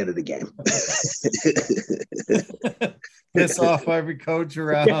at the end of the game. Piss off every coach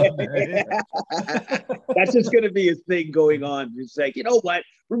around. Right? That's just going to be a thing going on. It's like, you know what?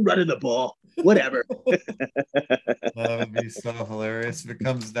 We're running the ball. Whatever. That would be so hilarious if it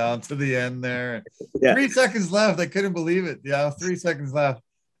comes down to the end there. Yeah. 3 seconds left. I couldn't believe it. Yeah, 3 seconds left.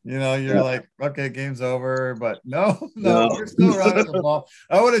 You're like, okay, game's over. But no, we're still running the ball.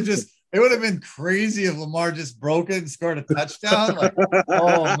 It would have been crazy if Lamar just broke it and scored a touchdown. Like,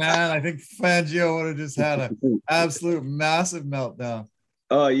 oh man, I think Fangio would have just had an absolute massive meltdown.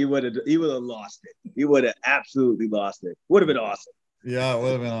 Oh, you would have lost it. You would have absolutely lost it. Would have been awesome. Yeah, it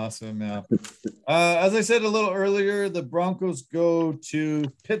would have been awesome. Yeah. As I said a little earlier, the Broncos go to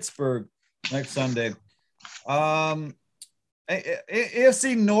Pittsburgh next Sunday.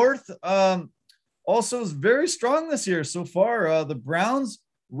 AFC North also is very strong this year so far. The Browns,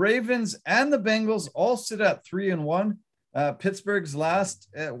 Ravens, and the Bengals all sit at 3-1. Pittsburgh's last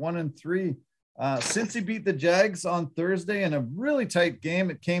at 1-3. Since he beat the Jags on Thursday in a really tight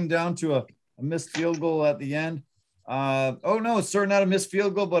game, it came down to a missed field goal at the end. It's certainly not a missed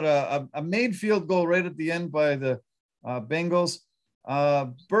field goal, but a made field goal right at the end by the Bengals.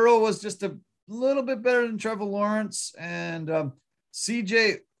 Burrow was just a little bit better than Trevor Lawrence, and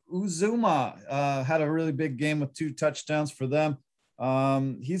CJ Uzuma had a really big game with 2 touchdowns for them.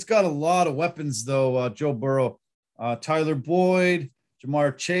 He's got a lot of weapons, though, Joe Burrow. Tyler Boyd,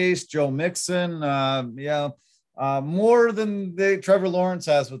 Jamar Chase, Joe Mixon. more than Trevor Lawrence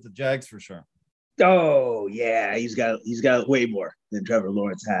has with the Jags for sure. Oh yeah, he's got way more than Trevor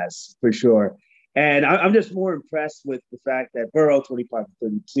Lawrence has for sure. And I'm just more impressed with the fact that Burrow 25 for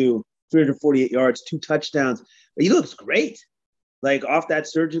 32, 348 yards, 2 touchdowns. But he looks great. Like off that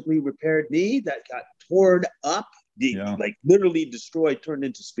surgically repaired knee that got torn up, like literally destroyed, turned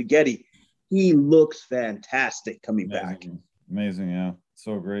into spaghetti. He looks fantastic coming back. Amazing, yeah.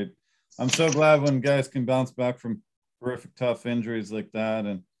 So great. I'm so glad when guys can bounce back from horrific, tough injuries like that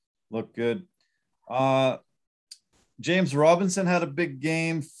and look good. James Robinson had a big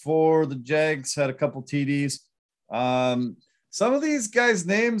game for the Jags, had a couple TDs. Some of these guys'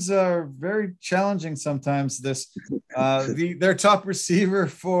 names are very challenging sometimes. Their top receiver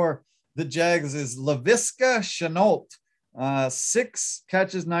for the Jags is Laviska Shenault, 6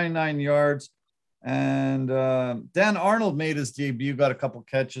 catches, 99 yards. And Dan Arnold made his debut, got a couple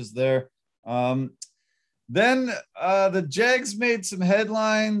catches there. Then the Jags made some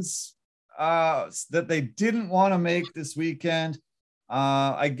headlines that they didn't want to make this weekend.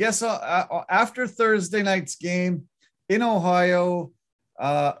 I guess after Thursday night's game in Ohio,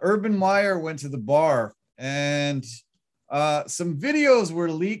 Urban Meyer went to the bar, and some videos were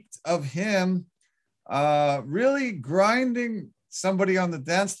leaked of him really grinding somebody on the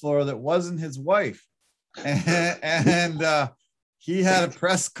dance floor that wasn't his wife. And he had a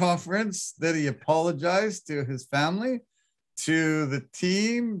press conference that he apologized to his family, to the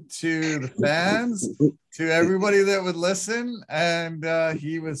team, to the fans, to everybody that would listen. And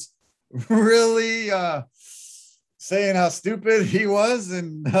he was really saying how stupid he was.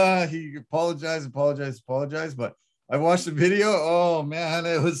 And he apologized. But I watched the video. Oh man,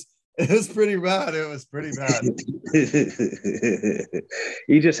 it was pretty bad. It was pretty bad.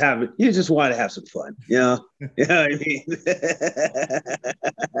 You just want to have some fun. Yeah. You know what I mean?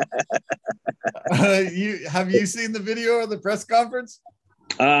 Have you seen the video of the press conference?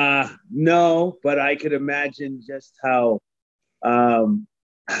 No, but I could imagine just how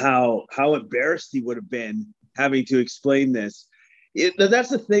embarrassed he would have been having to explain this. That's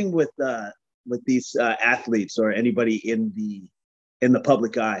the thing with these athletes or anybody in the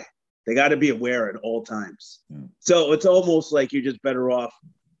public eye. They got to be aware at all times. Yeah. So it's almost like you're just better off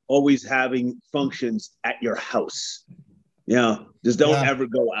always having functions at your house. Just don't ever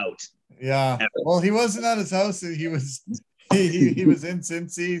go out. Yeah. Ever. Well, he wasn't at his house. He was he was in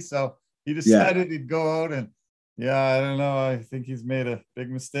Cincy, so he decided he'd go out, and I don't know. I think he's made a big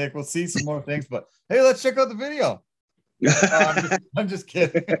mistake. We'll see some more things, but hey, let's check out the video. I'm just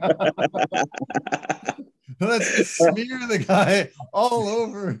kidding. Let's smear the guy all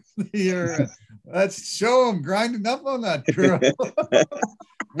over here. Let's show him grinding up on that girl.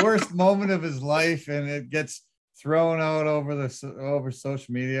 Worst moment of his life, and it gets thrown out over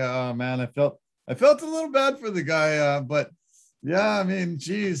social media. Oh man, I felt a little bad for the guy, but yeah, I mean,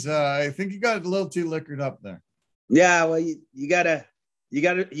 geez, I think he got a little too liquored up there. Yeah, well, you gotta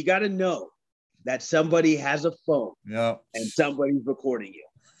know that somebody has a phone, and somebody's recording you.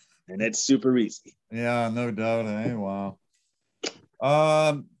 And it's super easy. Yeah, no doubt. Hey, wow.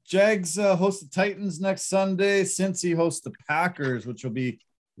 Jags host the Titans next Sunday. Cincy hosts the Packers, which will be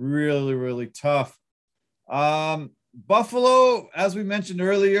really, really tough. Buffalo, as we mentioned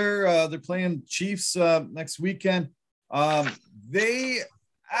earlier, they're playing Chiefs next weekend. They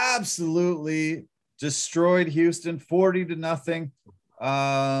absolutely destroyed Houston 40-0.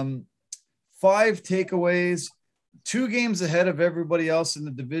 5 takeaways. 2 games ahead of everybody else in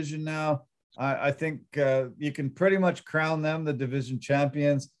the division now. I think you can pretty much crown them the division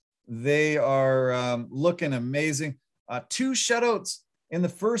champions. They are looking amazing. 2 shutouts in the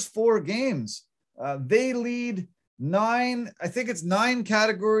first 4 games. They lead 9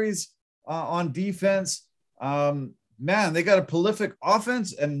 categories on defense. Man, they got a prolific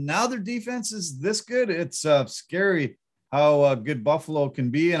offense, and now their defense is this good. It's scary how good Buffalo can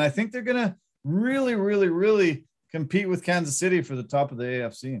be, and I think they're going to really, really, really compete with Kansas City for the top of the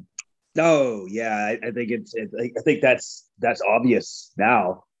AFC. Oh yeah, I think that's obvious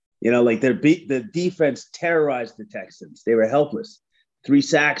now. Like the defense terrorized the Texans. They were helpless. 3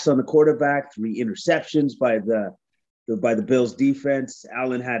 sacks on the quarterback, 3 interceptions by the Bills defense.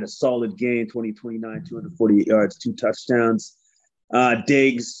 Allen had a solid game, 29, 248 yards, 2 touchdowns.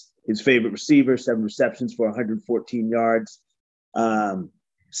 Diggs, his favorite receiver, 7 receptions for 114 yards.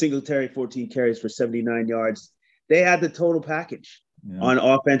 Singletary, 14 carries for 79 yards. They had the total package on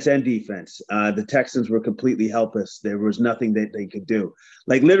offense and defense. The Texans were completely helpless. There was nothing that they could do.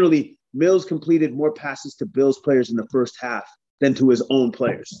 Like literally, Mills completed more passes to Bills players in the first half than to his own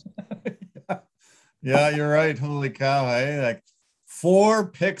players. Yeah, you're right. Holy cow. Hey? Like 4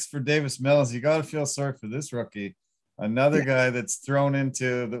 picks for Davis Mills. You got to feel sorry for this rookie. Another guy that's thrown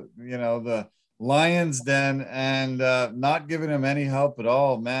into the Lions den and not giving him any help at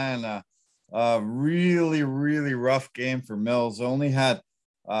all, man. Really, really rough game for Mills. They only had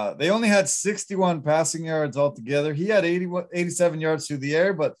 61 passing yards altogether. He had 87 yards through the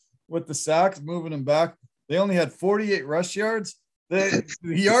air, but with the sacks moving him back, they only had 48 rush yards. The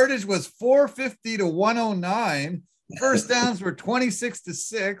yardage was 450 to 109. First downs were 26 to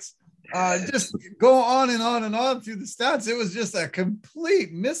 6. Just go on and on and on through the stats. It was just a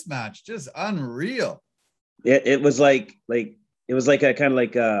complete mismatch, just unreal. It was like it was like a kind of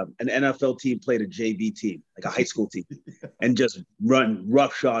like an NFL team played a JV team, like a high school team, and just run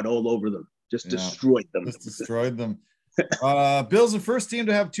roughshod all over them, just destroyed them. Bills the first team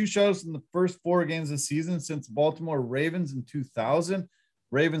to have 2 shutouts in the first 4 games of the season since Baltimore Ravens in 2000.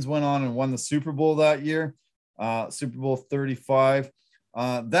 Ravens went on and won the Super Bowl that year, Super Bowl 35.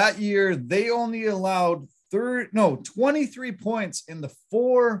 That year, they only allowed 23 points in the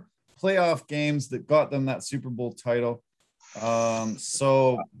 4 playoff games that got them that Super Bowl title. I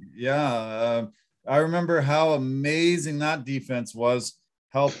remember how amazing that defense was,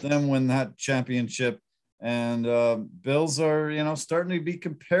 helped them win that championship. And Bills are, starting to be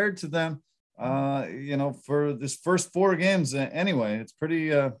compared to them, for this first 4 games. Anyway, it's pretty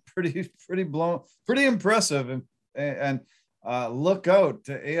impressive. And look out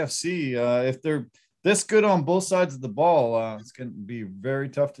to AFC. If they're this good on both sides of the ball, it's going to be very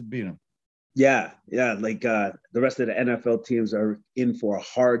tough to beat them. Yeah. Like the rest of the NFL teams are in for a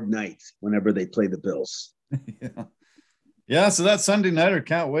hard night whenever they play the Bills. Yeah, so that Sunday nighter,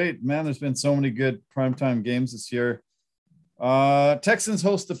 can't wait. Man, there's been so many good primetime games this year. Texans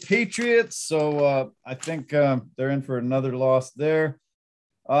host the Patriots, so I think they're in for another loss there.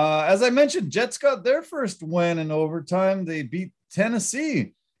 As I mentioned, Jets got their first win in overtime. They beat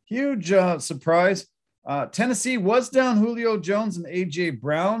Tennessee. Huge surprise. Tennessee was down Julio Jones and A.J.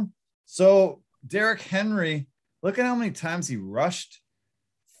 Brown. So Derrick Henry, look at how many times he rushed.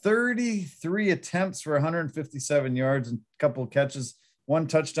 33 attempts for 157 yards and a couple of catches, 1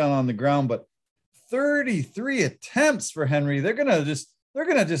 touchdown on the ground, but 33 attempts for Henry. They're gonna just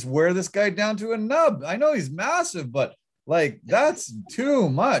wear this guy down to a nub. I know he's massive, but that's too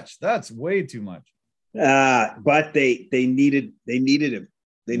much. That's way too much. But they needed him.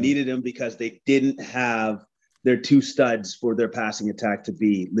 They needed him because they didn't have their 2 studs for their passing attack to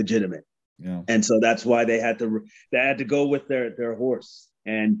be legitimate. Yeah. And so that's why they had to go with their horse.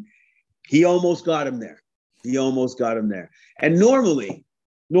 And he almost got him there. And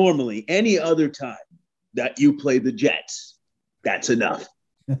normally, any other time that you play the Jets, that's enough.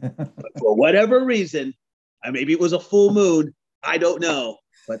 But for whatever reason, maybe it was a full moon, I don't know,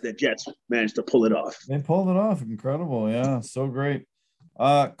 but the Jets managed to pull it off. They pulled it off. Incredible. Yeah, so great.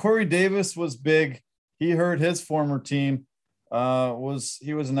 Corey Davis was big. He hurt his former team. He was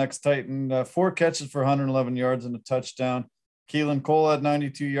an ex-Titan. 4 catches for 111 yards and a touchdown. Keelan Cole had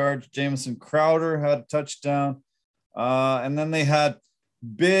 92 yards. Jamison Crowder had a touchdown. And then they had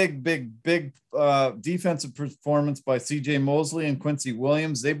big defensive performance by C.J. Mosley and Quincy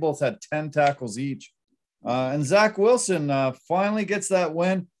Williams. They both had 10 tackles each. And Zach Wilson finally gets that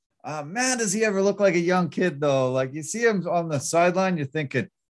win. Man, does he ever look like a young kid, though? Like, you see him on the sideline, you're thinking,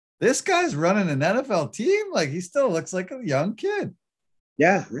 this guy's running an NFL team? Like, he still looks like a young kid.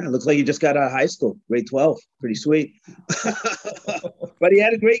 Yeah, looks like he just got out of high school, grade 12. Pretty sweet. But he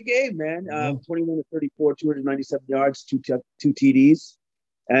had a great game, man. 21 to 34, 297 yards, 2 TDs.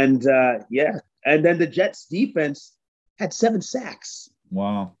 And, and then the Jets defense had 7 sacks.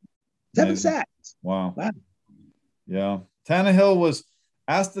 Wow. 7 sacks. Wow. Yeah. Tannehill was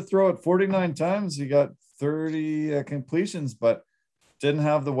asked to throw it 49 times. He got 30 completions, but didn't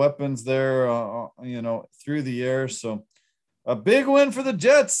have the weapons there, through the air. So a big win for the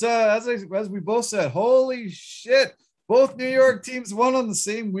Jets. As we both said, holy shit. Both New York teams won on the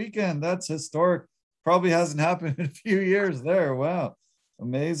same weekend. That's historic. Probably hasn't happened in a few years there. Wow.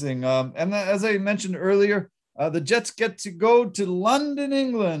 Amazing. And as I mentioned earlier, the Jets get to go to London,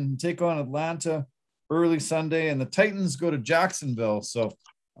 England, and take on Atlanta early Sunday, and the Titans go to Jacksonville. So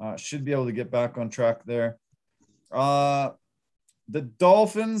should be able to get back on track there. The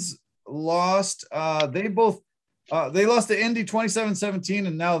Dolphins lost. They lost to Indy 27-17,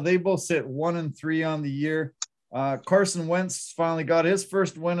 and now they both sit 1-3 on the year. Carson Wentz finally got his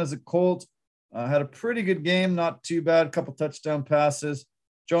first win as a Colt. Had a pretty good game, not too bad. A couple touchdown passes.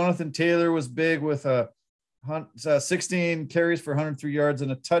 Jonathan Taylor was big with 16 carries for 103 yards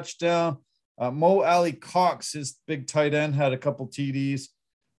and a touchdown. Mo Alley Cox, his big tight end, had a couple TDs.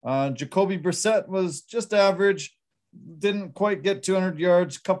 Jacoby Brissett was just average. didn't quite get 200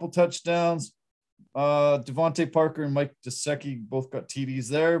 yards, couple touchdowns. Devontae Parker and Mike Gesicki both got TDs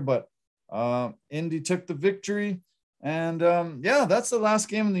there, but Indy took the victory. And yeah, that's the last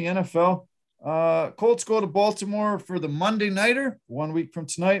game in the NFL. Colts go to Baltimore for the Monday Nighter 1 week from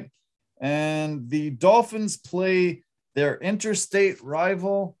tonight. And the Dolphins play their interstate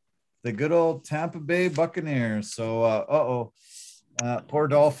rival, the good old Tampa Bay Buccaneers. So, poor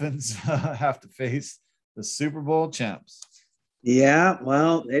Dolphins have to face the Super Bowl champs. Yeah,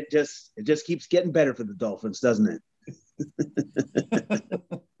 well, it just keeps getting better for the Dolphins, doesn't it?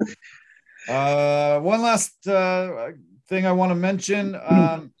 One last thing I want to mention.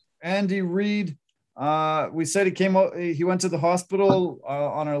 Andy Reid. We said he went to the hospital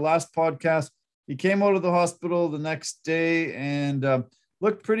on our last podcast. He came out of the hospital the next day and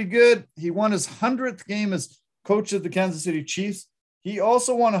looked pretty good. He won his 100th game as coach of the Kansas City Chiefs. He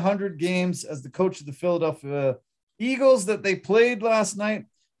also won 100 games as the coach of the Philadelphia Eagles that they played last night.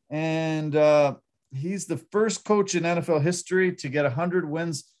 And he's the first coach in NFL history to get 100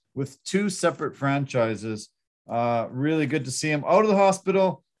 wins with two separate franchises. Really good to see him out of the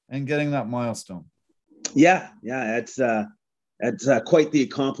hospital and getting that milestone. Yeah, that's quite the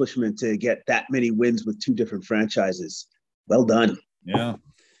accomplishment to get that many wins with two different franchises. Well done. Yeah.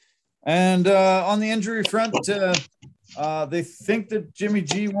 And on the injury front, they think that Jimmy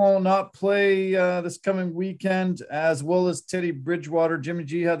G will not play this coming weekend, as well as Teddy Bridgewater. Jimmy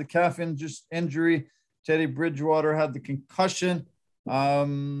G had the calf injury. Teddy Bridgewater had the concussion.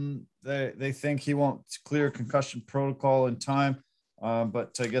 They think he won't clear concussion protocol in time,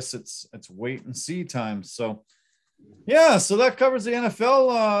 but I guess it's wait and see time. So, yeah, so that covers the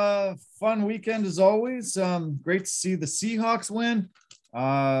NFL. Fun weekend as always. Great to see the Seahawks win.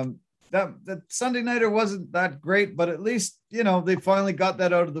 That Sunday nighter wasn't that great, but at least, they finally got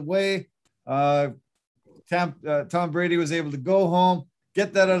that out of the way. Tom Brady was able to go home,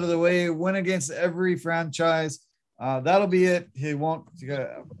 get that out of the way, win against every franchise. That'll be it. He won't.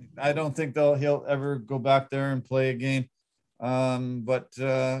 I don't think he'll ever go back there and play again.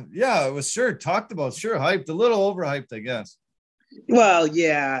 Yeah, it was sure talked about, sure hyped, a little overhyped, I guess. Well,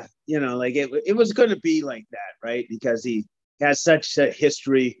 yeah, like it was going to be like that, right? Because he has such a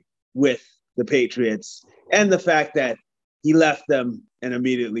history with the Patriots and the fact that he left them and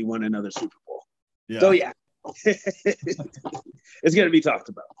immediately won another Super Bowl. Yeah. So, yeah, it's going to be talked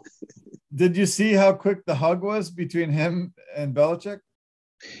about. Did you see how quick the hug was between him and Belichick?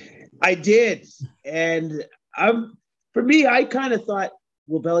 I did. And for me, I kind of thought,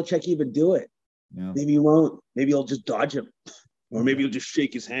 will Belichick even do it? Yeah. Maybe he won't. Maybe he'll just dodge him. Or maybe he'll just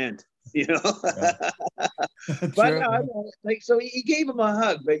shake his hand, Yeah. But so he gave him a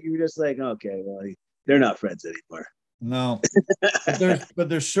hug, but you were just like, okay, well, they're not friends anymore. No. but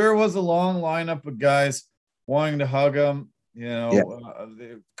there sure was a long lineup of guys wanting to hug him.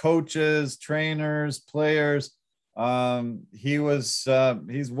 The coaches, trainers, players.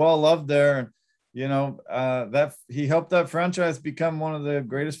 He's well loved there. That he helped that franchise become one of the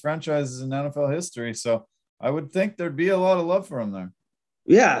greatest franchises in NFL history. So I would think there'd be a lot of love for him there.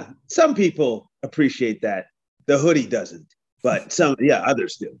 Yeah, some people appreciate that. The hoodie doesn't, but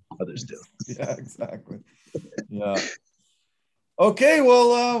others do. Yeah, exactly. Yeah. Okay,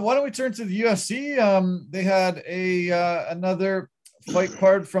 well, why don't we turn to the UFC? They had another fight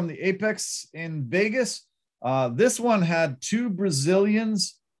card from the Apex in Vegas. This one had two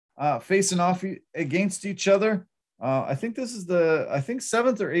Brazilians facing off against each other. I think this is the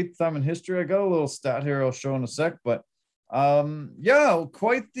seventh or eighth time in history. I got a little stat here I'll show in a sec, but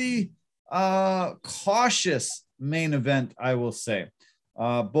quite the cautious main event, I will say.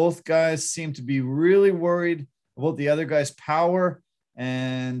 Both guys seem to be really worried about the other guy's power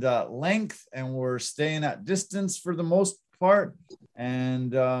and length, and were staying at distance for the most part.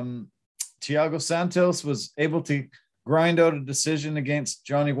 And Thiago Santos was able to grind out a decision against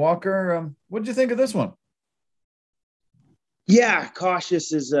Johnny Walker. What did you think of this one? Yeah,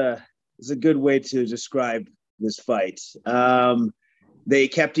 cautious is a good way to describe this fight. They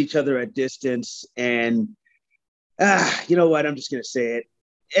kept each other at distance, and you know what? I'm just gonna say it.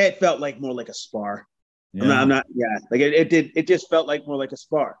 It felt more like a spar. Yeah. I'm not. Yeah, it did. It just felt like more like a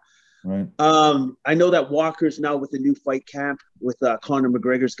spar. Right. I know that Walker's now with a new fight camp with Conor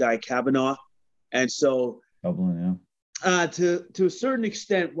McGregor's guy Kavanaugh, and so Dublin, yeah. To a certain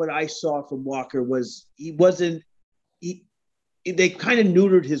extent, what I saw from Walker was they kind of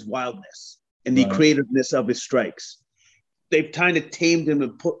neutered his wildness and the creativeness of his strikes. They've kind of tamed him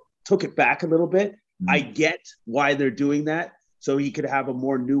and took it back a little bit. Mm-hmm. I get why they're doing that, so he could have a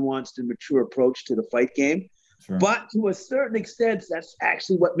more nuanced and mature approach to the fight game. Sure. But to a certain extent, that's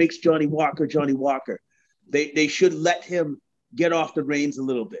actually what makes Johnny Walker. They should let him get off the reins a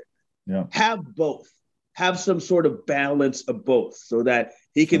little bit. Yeah. Have both. Have some sort of balance of both so that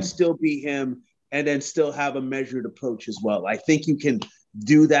he can still be him and then still have a measured approach as well. I think you can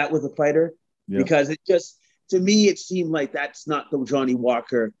do that with a fighter because it just, to me, it seemed like that's not the Johnny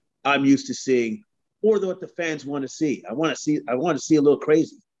Walker I'm used to seeing or what the fans want to see. I want to see a little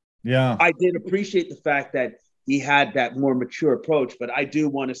crazy. Yeah. I did appreciate the fact that he had that more mature approach, but I do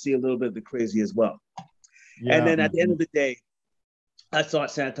want to see a little bit of the crazy as well. Yeah. And then at the end of the day, I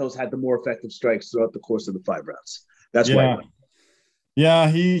thought Santos had the more effective strikes throughout the course of the 5 rounds. That's why. Yeah,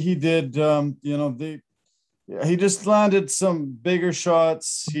 he did. He just landed some bigger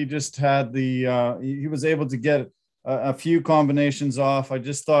shots. He just had he was able to get a few combinations off. I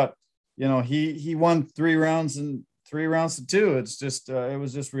just thought, he won 3 rounds and 3 rounds to 2. It's just it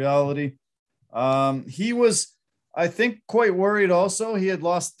was just reality. He was, I think, quite worried also. He had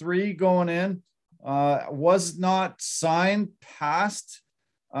lost 3 going in. Was not signed past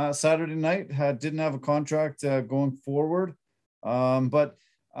Saturday night. Didn't have a contract going forward. But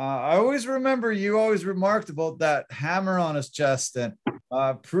I always remember you always remarked about that hammer on his chest, and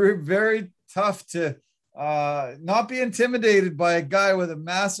proved very tough to not be intimidated by a guy with a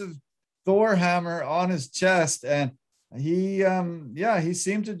massive Thor hammer on his chest. And he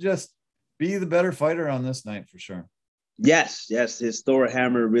seemed to just be the better fighter on this night for sure. Yes, his Thor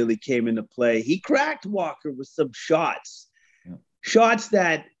hammer really came into play. He cracked Walker with some shots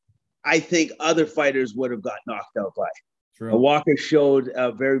that I think other fighters would have got knocked out by. True. Walker showed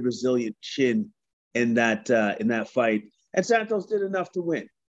a very resilient chin in that fight, and Santos did enough to win.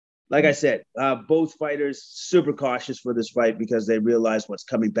 Like I said, both fighters super cautious for this fight because they realized what's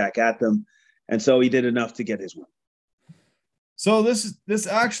coming back at them, and so he did enough to get his win. So this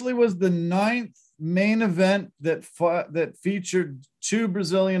actually was the 9th main event that featured 2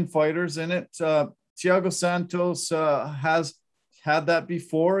 Brazilian fighters in it. Thiago Santos has had that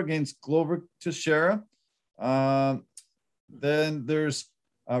before against Glover Teixeira. Then there's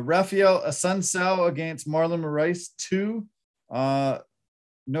Rafael Assunção against Marlon Moraes 2.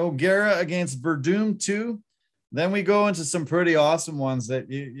 Nogueira against Verdum 2. Then we go into some pretty awesome ones that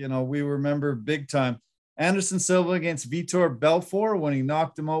we remember big time. Anderson Silva against Vitor Belfort when he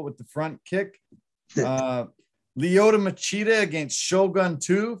knocked him out with the front kick. Lyoto Machida against Shogun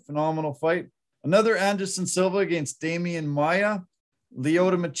 2, phenomenal fight. Another Anderson Silva against Damian Maia.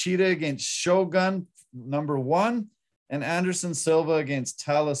 Lyoto Machida against Shogun number 1, and Anderson Silva against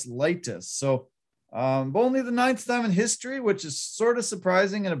Thales Leites. So only the 9th time in history, which is sort of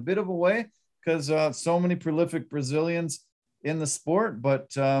surprising in a bit of a way because so many prolific Brazilians in the sport,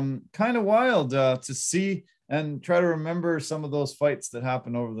 but kind of wild to see and try to remember some of those fights that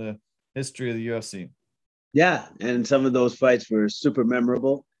happened over the history of the UFC. Yeah, and some of those fights were super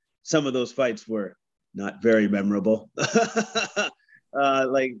memorable. Some of those fights were not very memorable.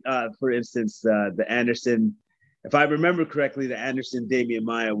 For instance, the Anderson, if I remember correctly, the Anderson Damian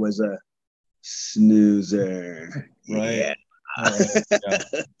Maia was a snoozer. Right.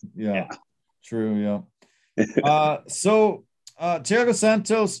 Yeah. True. Yeah. So Thiago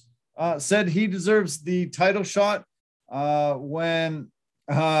Santos said he deserves the title shot when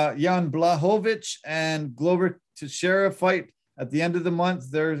Jan Blachowicz and Glover Teixeira fight at the end of the month.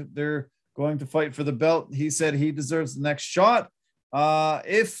 They're going to fight for the belt. He said he deserves the next shot.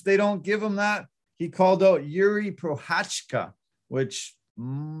 If they don't give him that, he called out Yuri Prochazka, which,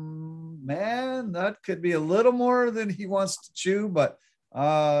 man, that could be a little more than he wants to chew, but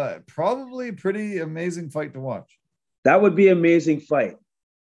probably a pretty amazing fight to watch. That would be an amazing fight.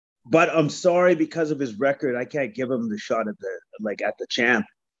 But I'm sorry, because of his record, I can't give him the shot at the champ.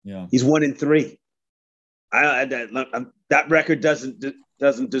 Yeah, he's 1-3. That record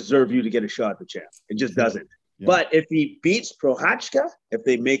doesn't deserve you to get a shot at the champ. It just doesn't. Yeah. But if he beats Prochazka, if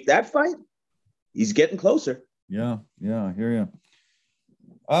they make that fight, he's getting closer. Yeah, I hear you.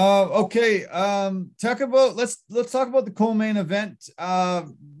 Okay. Let's talk about the co-main event.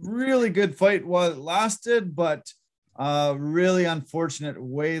 Really good fight while it lasted, but really unfortunate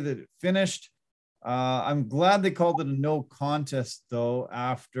way that it finished. I'm glad they called it a no contest though,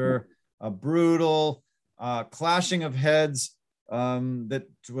 after a brutal clashing of heads that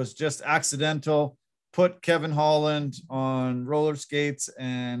was just accidental, put Kevin Holland on roller skates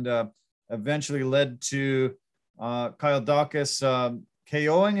and eventually led to Kyle Daukaus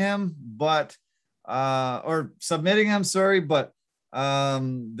KOing him, or submitting him, but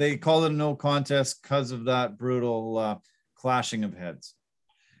they called it a no contest because of that brutal clashing of heads.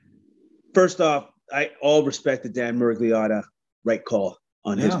 First off, I all respect the Dan Miragliotta right call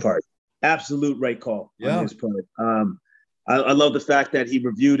on his part. Absolute right call on his part. I love the fact that he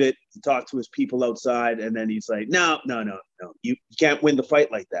reviewed it, he talked to his people outside, and then he's like, no. You can't win the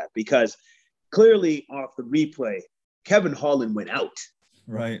fight like that, because clearly off the replay, Kevin Holland went out.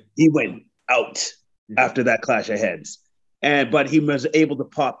 Right. He went out after that clash of heads. But he was able to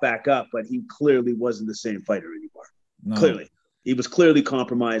pop back up, but he clearly wasn't the same fighter anymore. No. Clearly. He was clearly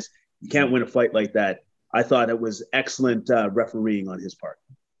compromised. You can't win a fight like that. I thought it was excellent refereeing on his part.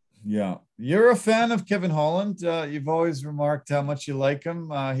 Yeah. You're a fan of Kevin Holland. You've always remarked how much you like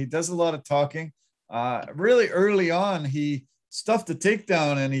him. He does a lot of talking. Really early on, he stuffed a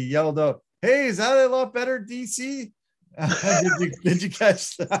takedown and he yelled out, "Hey, is that a lot better, DC?" Did you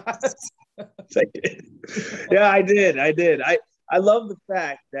catch that? Yeah, I did. I love the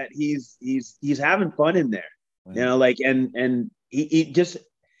fact that he's having fun in there. Right. You know, like, and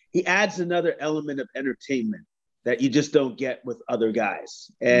he adds another element of entertainment that you just don't get with other guys.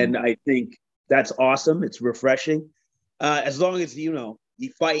 And I think that's awesome. It's refreshing. As long as, you know, he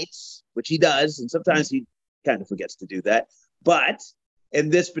fights, which he does, and sometimes he kind of forgets to do that. But in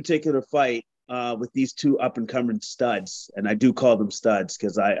this particular fight, with these two up-and-coming studs, and I do call them studs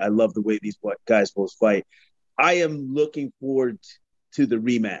because I love the way these guys both fight, I am looking forward to the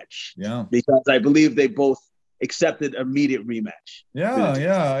rematch. Yeah. Because I believe they both accepted immediate rematch.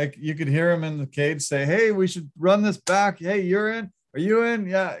 Yeah. You could hear him in the cage say, "Hey, we should run this back. Hey, you're in. Are you in?"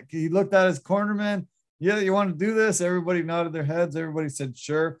 Yeah. He looked at his cornerman. "Yeah, you want to do this?" Everybody nodded their heads. Everybody said,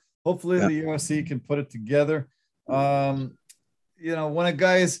 "Sure." Hopefully the UFC can put it together. You know, when a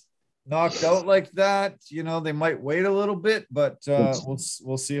guy's knocked out like that, you know, they might wait a little bit, but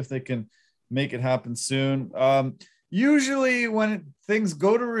we'll see if they can make it happen soon. Usually when things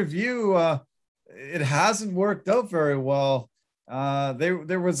go to review, it hasn't worked out very well.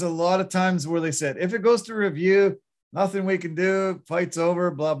 There was a lot of times where they said, if it goes to review, nothing we can do, fight's over,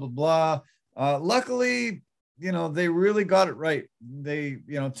 blah, blah, blah. Luckily, you know, they really got it right. They,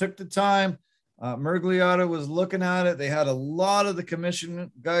 you know, took the time. Miragliotta was looking at it. They had a lot of the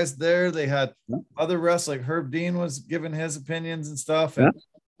commission guys there. They had other refs, like Herb Dean was giving his opinions and stuff. And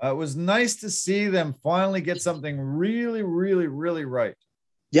it was nice to see them finally get something really, really, really right.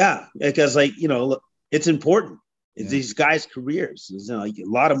 Yeah, because, like, you know, it's important. It's these guys' careers. You know, like, a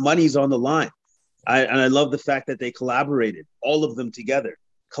lot of money's on the line. And I love the fact that they collaborated, all of them together,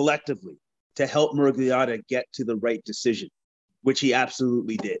 collectively, to help Miragliotta get to the right decision, which he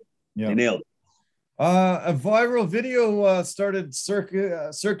absolutely did. Yeah. They nailed it. A viral video started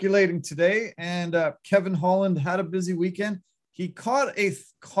circulating today, and Kevin Holland had a busy weekend. He caught a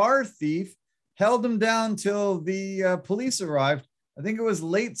car thief, held him down till the police arrived. I think it was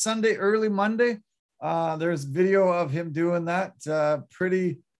late Sunday, early Monday. There's video of him doing that.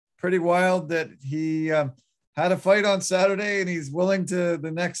 Pretty wild that he had a fight on Saturday and he's willing to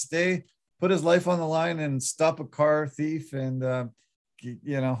the next day put his life on the line and stop a car thief and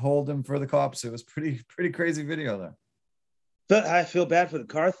you know, hold him for the cops. It was pretty crazy video there. But I feel bad for the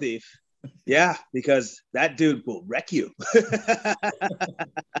car thief. Yeah, because that dude will wreck you.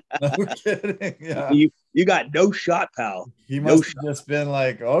 No kidding. Yeah. You got no shot, pal. He must have just been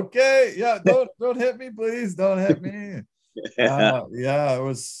like, okay, yeah, don't hit me, please. Don't hit me. Yeah, it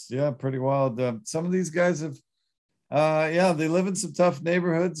was pretty wild. Some of these guys have they live in some tough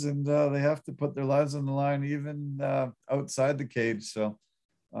neighborhoods and they have to put their lives on the line even outside the cage. So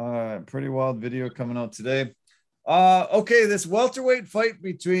pretty wild video coming out today. Okay, this welterweight fight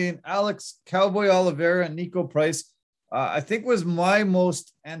between Alex Cowboy Oliveira and Nico Price, I think was my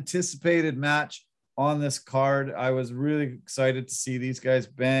most anticipated match on this card. I was really excited to see these guys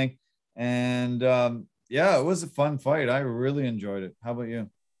bang. And it was a fun fight. I really enjoyed it. How about you?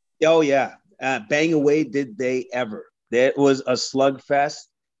 Oh, yeah. Bang away did they ever. It was a slugfest.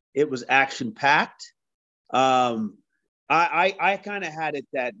 It was action-packed. I kind of had it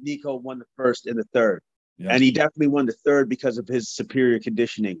that Nico won the first and the third. Yeah. And he definitely won the third because of his superior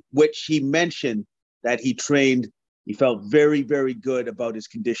conditioning, which he mentioned that he trained. He felt very, very good about his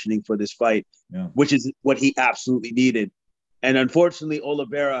conditioning for this fight, which is what he absolutely needed. And unfortunately,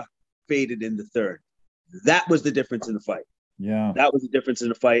 Oliveira faded in the third. That was the difference in the fight. Yeah. That was the difference in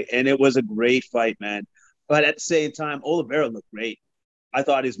the fight. And it was a great fight, man. But at the same time, Oliveira looked great. I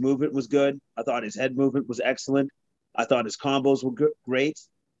thought his movement was good. I thought his head movement was excellent. I thought his combos were great.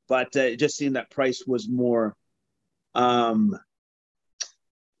 But it just seemed that Price was more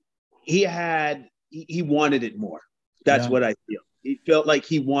he wanted it more. That's what I feel. He felt like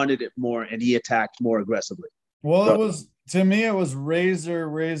he wanted it more and he attacked more aggressively. Well, it was, to me, it was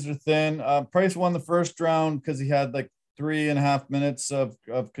razor thin. Price won the first round because he had like 3.5 minutes of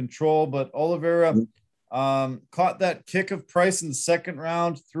control, but Oliveira caught that kick of Price in the second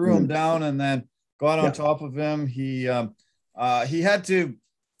round, threw him down, and then got on top of him. He He had to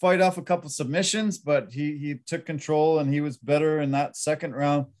fight off a couple submissions, but he took control and he was better in that second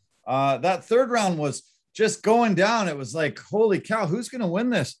round. That third round was just going down. It was like, holy cow, who's going to win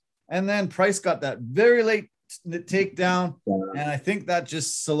this? And then Price got that very late takedown, and I think that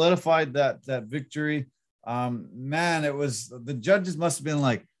just solidified that victory. Man, it was, the judges must have been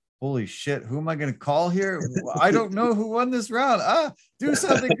like, holy shit, who am I going to call here? I don't know who won this round. Do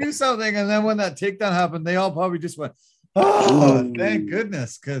something. And then when that takedown happened, they all probably just went, oh, thank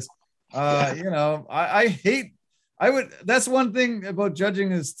goodness. Because, that's one thing about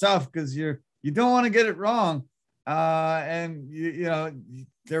judging is tough, because you don't want to get it wrong. And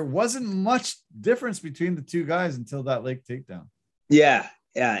there wasn't much difference between the two guys until that late takedown. Yeah.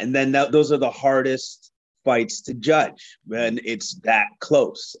 And then those are the hardest fights to judge when it's that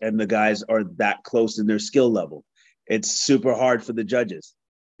close and the guys are that close in their skill level. It's super hard for the judges.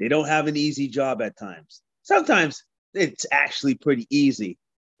 They don't have an easy job at times. Sometimes it's actually pretty easy,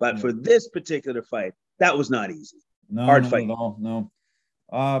 but for this particular fight, that was not easy. Hard fight. At all. No.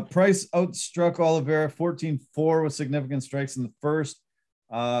 Price outstruck Oliveira 14-4 with significant strikes in the first.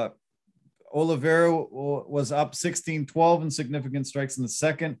 Oliveira was up 16-12 in significant strikes in the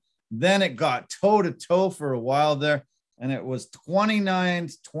second. Then it got toe-to-toe for a while there, and it was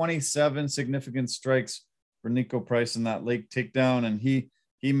 29-27 significant strikes for Niko Price in that late takedown. And he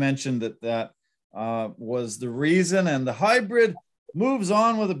mentioned that was the reason. And the hybrid moves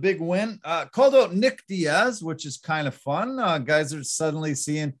on with a big win. Called out Nick Diaz, which is kind of fun. Guys are suddenly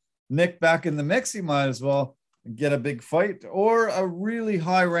seeing Nick back in the mix. He might as well get a big fight or a really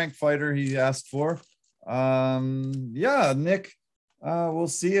high-ranked fighter he asked for. Nick. We'll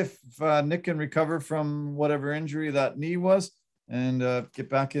see if Nick can recover from whatever injury that knee was and get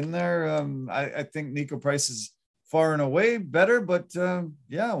back in there. I think Niko Price is far and away better, but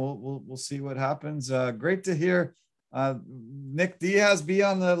we'll see what happens. Great to hear Nick Diaz be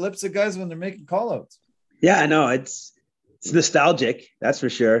on the lips of guys when they're making call-outs. Yeah, I know. It's nostalgic, that's for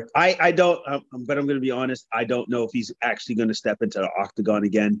sure. I don't, but I'm going to be honest, I don't know if he's actually going to step into the octagon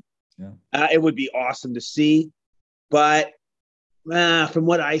again. Yeah. It would be awesome to see, but from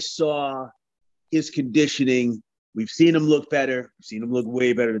what I saw, his conditioning, we've seen him look better. We've seen him look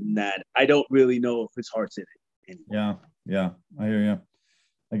way better than that. I don't really know if his heart's in it anymore. Yeah, I hear you.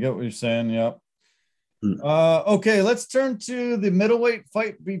 I get what you're saying. Yeah. Okay, let's turn to the middleweight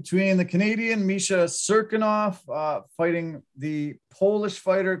fight between the Canadian Misha Cirkunov fighting the Polish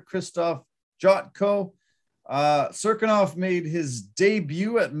fighter Krzysztof Jotko. Cirkunov made his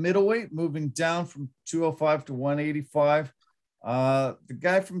debut at middleweight, moving down from 205 to 185. The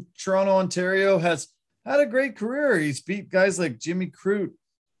guy from Toronto, Ontario has had a great career. He's beat guys like Jimmy Crute,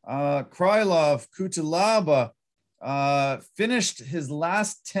 Krylov, Kutalaba, finished his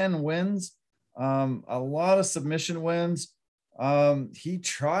last 10 wins, a lot of submission wins. He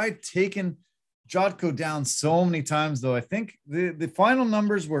tried taking Jotko down so many times, though. I think the final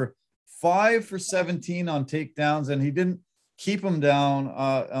numbers were 5 for 17 on takedowns, and he didn't keep him down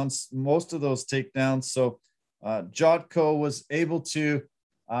on most of those takedowns. So Jotko was able to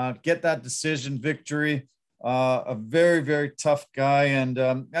get that decision victory. A very, very tough guy. And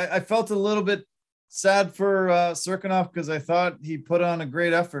I felt a little bit sad for Cirkunov because I thought he put on a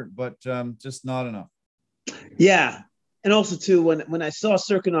great effort, but just not enough. Yeah. And also, too, when I saw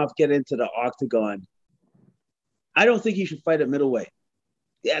Cirkunov get into the octagon, I don't think he should fight at middleweight.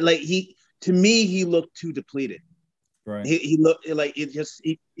 Yeah, to me, he looked too depleted. Right. He looked like he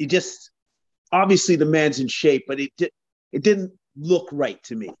just obviously the man's in shape, but it didn't look right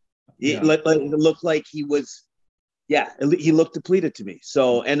to me. It looked like he was, he looked depleted to me.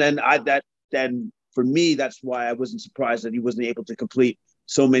 So, and then for me, that's why I wasn't surprised that he wasn't able to complete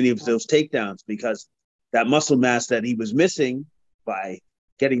so many of those takedowns, because that muscle mass that he was missing by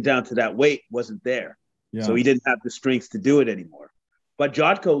getting down to that weight wasn't there. Yeah. So he didn't have the strength to do it anymore. But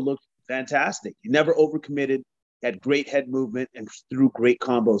Jotko looked fantastic. He never overcommitted, had great head movement, and threw great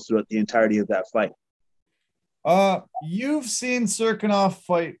combos throughout the entirety of that fight. You've seen Cirkunov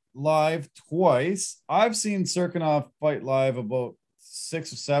fight live twice. I've seen Cirkunov fight live about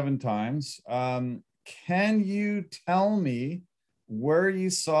 6 or 7 times. Can you tell me where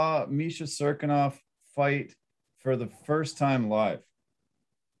you saw Misha Cirkunov fight for the first time live?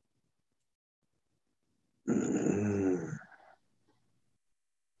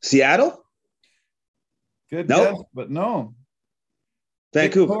 Seattle? Good guess, but no.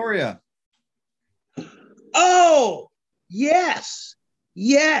 Vancouver. Victoria. Oh, yes.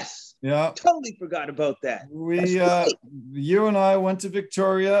 Yeah. Totally forgot about that. You and I went to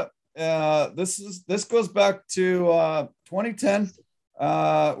Victoria. This goes back to 2010.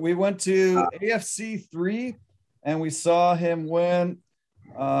 We went to AFC 3. and we saw him win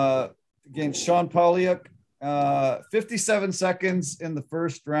against Sean Poliak, 57 seconds in the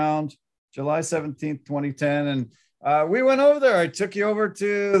first round, July 17th, 2010. And we went over there. I took you over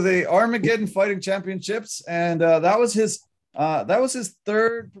to the Armageddon Fighting Championships, and that was his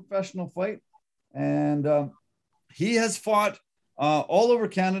third professional fight. And he has fought all over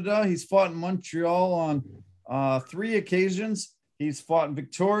Canada. He's fought in Montreal on 3 occasions. He's fought in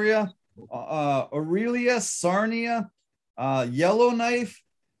Victoria, Aurelia, Sarnia, Yellowknife,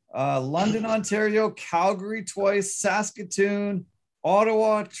 London, Ontario, Calgary twice, Saskatoon,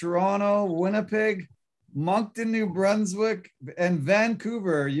 Ottawa, Toronto, Winnipeg, Moncton, New Brunswick, and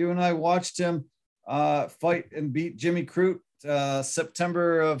Vancouver. You and I watched him fight and beat Jimmy Crute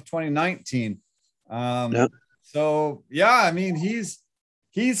September of 2019. Yep. So yeah, I mean, he's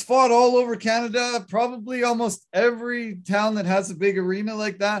fought all over Canada, probably almost every town that has a big arena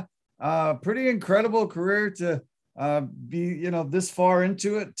like that. Pretty incredible career to be, this far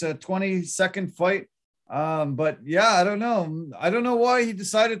into it, 22nd fight. But yeah, I don't know why he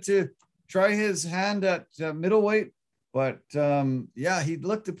decided to try his hand at middleweight, but yeah, he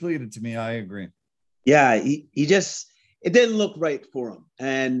looked depleted to me. I agree. Yeah, it didn't look right for him.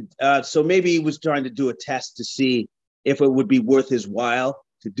 And so maybe he was trying to do a test to see if it would be worth his while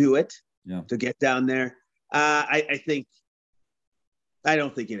to do it, to get down there. I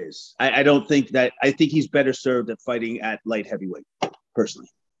don't think it is. I think he's better served at fighting at light heavyweight, personally.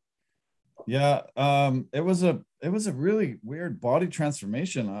 Yeah, it was a really weird body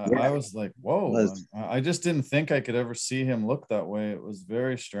transformation. I was like, whoa, I just didn't think I could ever see him look that way. It was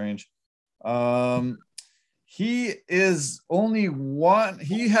very strange. He has only one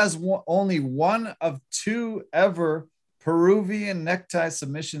of 2 ever Peruvian necktie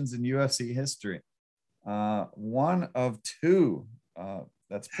submissions in UFC history. One of 2.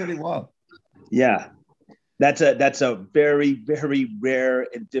 That's pretty wild. Yeah. That's a very, very rare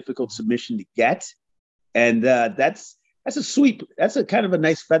and difficult submission to get. And that's a sweep. That's a kind of a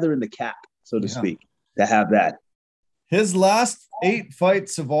nice feather in the cap, so to speak, to have that. His last 8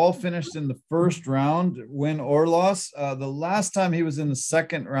 fights have all finished in the first round, win or loss. The last time he was in the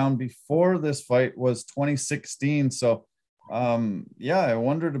second round before this fight was 2016. So, I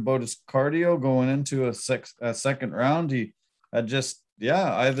wondered about his cardio going into a second round. He had just,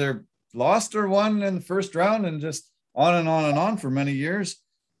 either lost or won in the first round and just on and on and on for many years.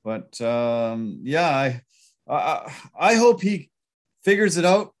 But I hope he figures it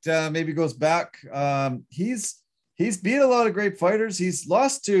out. Maybe goes back. He's beat a lot of great fighters. He's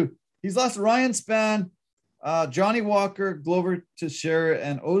lost Ryan Spann, Johnny Walker, Glover Teixeira,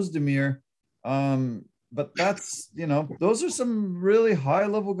 and Ozdemir. But that's, those are some really high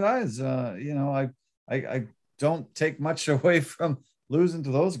level guys. I don't take much away from losing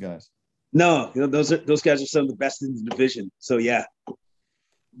to those guys. No, those guys are some of the best in the division. So yeah,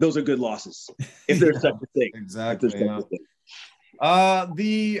 those are good losses if there's such a thing. Exactly.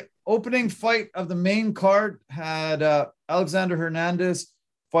 The opening fight of the main card had Alexander Hernandez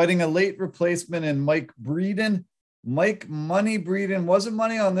fighting a late replacement in Mike Breeden. Mike Money Breeden wasn't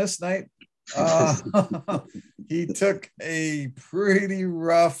money on this night. He took a pretty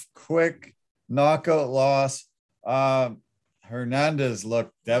rough, quick knockout loss. Hernandez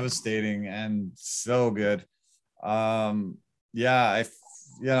looked devastating and so good. It's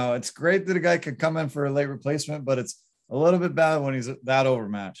great that a guy could come in for a late replacement, but it's a little bit bad when he's that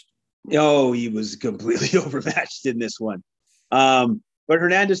overmatched. Oh, he was completely overmatched in this one. But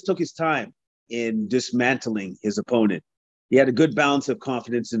Hernandez took his time in dismantling his opponent. He had a good balance of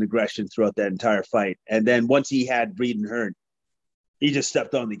confidence and aggression throughout that entire fight. And then once he had Breeden Hearn, he just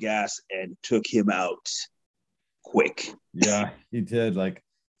stepped on the gas and took him out quick. Yeah, he did, like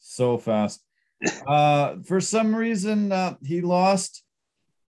so fast. For some reason, he lost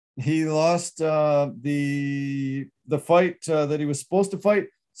the fight that he was supposed to fight.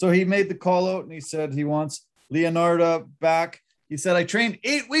 So he made the call out and he said he wants Leonardo back. He said, I trained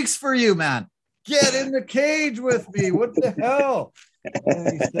 8 weeks for you, man. Get in the cage with me. What the hell?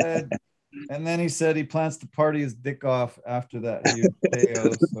 And then he said he plans to party his dick off after that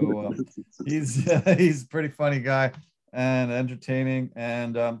KO. So he's a pretty funny guy and entertaining.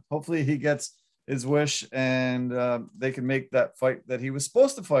 And hopefully he gets his wish and they can make that fight that he was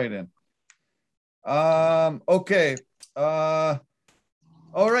supposed to fight in. Okay.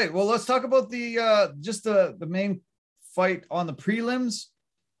 All right. Well, let's talk about the main fight on the prelims.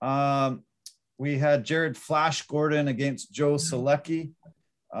 We had Jared Flash Gordon against Joe Selecki.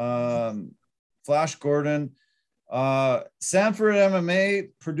 Flash Gordon, Sanford MMA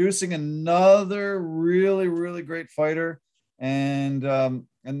producing another really, really great fighter and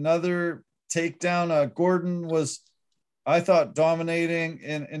another takedown. Gordon was, I thought, dominating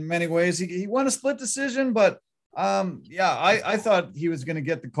in many ways. He won a split decision, but I thought he was going to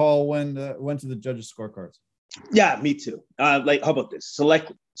get the call when went to the judges' scorecards. Yeah, me too. How about this?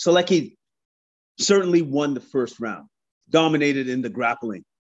 Selecki certainly won the first round, dominated in the grappling.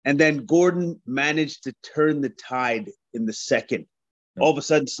 And then Gordon managed to turn the tide in the second. All of a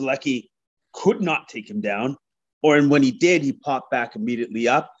sudden, Selecki could not take him down. And when he did, he popped back immediately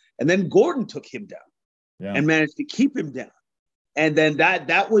up. And then Gordon took him down and managed to keep him down. And then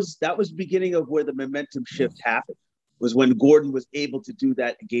that was the beginning of where the momentum shift happened, was when Gordon was able to do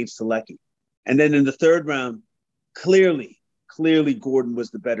that against Selecki. And then in the third round, clearly Gordon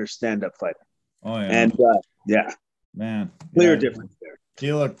was the better stand-up fighter. Oh, yeah. And man, clear difference there.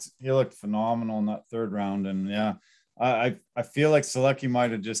 He looked phenomenal in that third round. And I feel like Selecki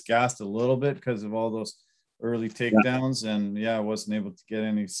might have just gassed a little bit because of all those early takedowns, and wasn't able to get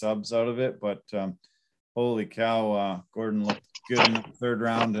any subs out of it. But holy cow, Gordon looked good in the third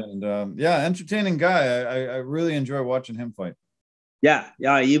round, and entertaining guy. I really enjoy watching him fight. Yeah,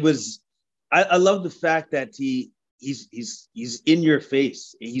 he was. I love the fact that he's in your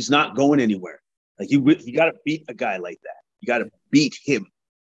face. He's not going anywhere. Like you got to beat a guy like that. You got to beat him,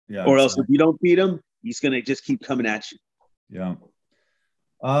 or else if you don't beat him, he's gonna just keep coming at you. Yeah.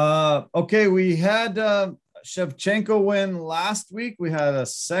 Okay, we had Shevchenko win last week. We had a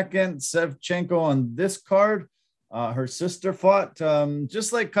second Shevchenko on this card. Her sister fought,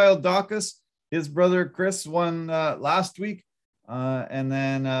 just like Kyle Daukaus. His brother Chris won last week. And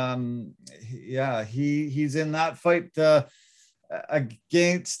then, he's in that fight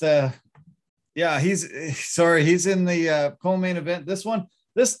against, he's in the co-main event.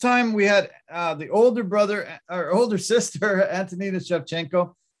 This time we had the older sister, Antonina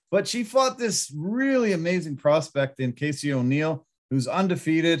Shevchenko, but she fought this really amazing prospect in Casey O'Neill, who's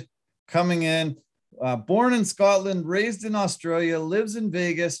undefeated, coming in, born in Scotland, raised in Australia, lives in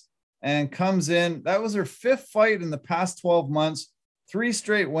Vegas, and comes in. That was her fifth fight in the past 12 months, 3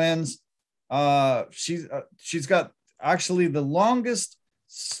 straight wins. She's got actually the longest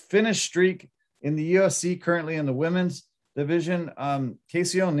finish streak in the UFC currently in the women's division.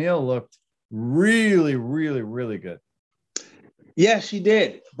 Casey O'Neill looked really, really, really good. Yeah, she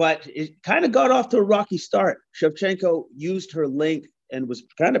did, but it kind of got off to a rocky start. Shevchenko used her length and was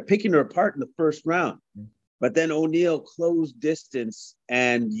kind of picking her apart in the first round. But then O'Neill closed distance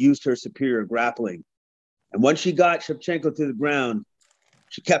and used her superior grappling. And once she got Shevchenko to the ground,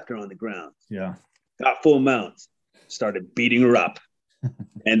 she kept her on the ground. Yeah. Got full mount, started beating her up.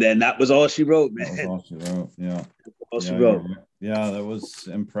 And then that was all she wrote, man. That was all she wrote, yeah. All she wrote. Yeah, that was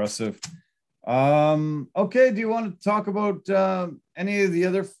impressive. Okay, do you want to talk about any of the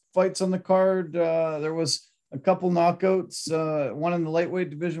other fights on the card? There was a couple knockouts, one in the lightweight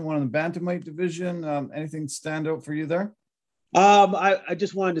division, one in the bantamweight division. Anything stand out for you there? I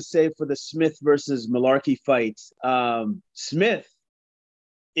just wanted to say for the Smith versus Malarkey fight, Smith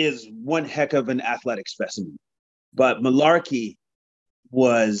is one heck of an athletic specimen, but Malarkey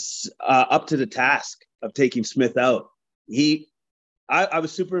was up to the task of taking Smith out. I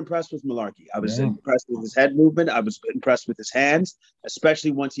was super impressed with Malarkey. I was impressed with his head movement. I was impressed with his hands,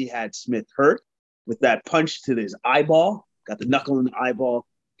 especially once he had Smith hurt with that punch to his eyeball. Got the knuckle in the eyeball.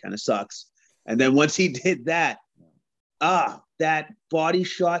 Kind of sucks. And then once he did that, that body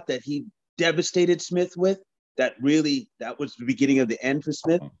shot that he devastated Smith with, that was the beginning of the end for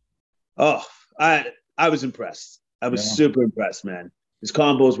Smith. Oh, I was impressed. I was super impressed, man. His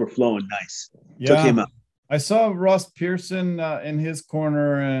combos were flowing nice. Took him out. I saw Ross Pearson in his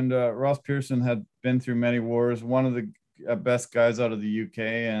corner, and Ross Pearson had been through many wars, one of the best guys out of the UK.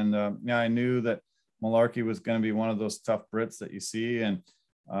 And I knew that Malarkey was going to be one of those tough Brits that you see. And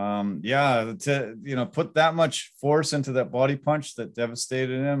to put that much force into that body punch that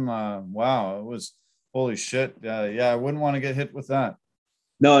devastated him, wow, it was holy shit. I wouldn't want to get hit with that.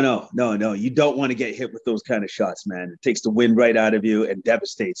 No. You don't want to get hit with those kind of shots, man. It takes the wind right out of you and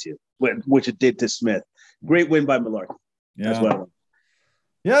devastates you, which it did to Smith. Great win by Malarkey. Yeah. As well.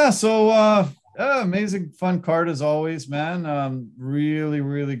 Yeah. So amazing, fun card as always, man. Really,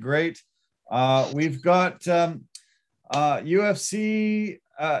 really great. We've got UFC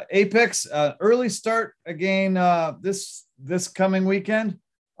Apex early start again this coming weekend.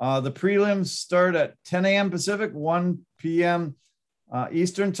 The prelims start at 10 a.m. Pacific, 1 p.m.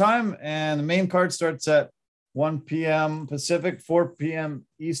 Eastern time, and the main card starts at 1 p.m. Pacific, 4 p.m.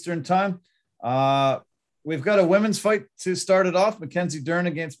 Eastern time. We've got a women's fight to start it off. Mackenzie Dern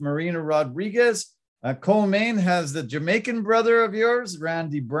against Marina Rodriguez. Co-main has the Jamaican brother of yours,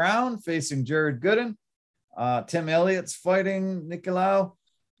 Randy Brown, facing Jared Gooden. Tim Elliott's fighting Nicolau.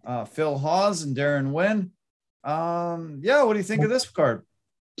 Phil Hawes and Darren Wynn. Yeah, what do you think of this card?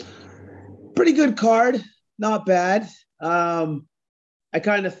 Pretty good card, not bad. I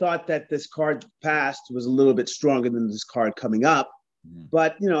kind of thought that this card past was a little bit stronger than this card coming up.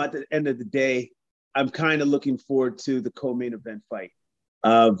 But, at the end of the day, I'm kind of looking forward to the co-main event fight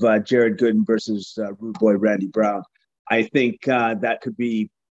of Jared Gooden versus Rude Boy Randy Brown. I think that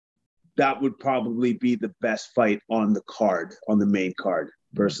would probably be the best fight on the card, on the main card,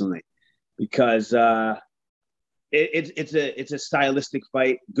 personally, because it's a stylistic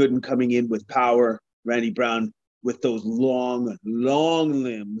fight. Gooden coming in with power, Randy Brown with those long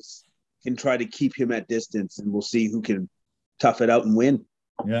limbs can try to keep him at distance, and we'll see who can tough it out and win.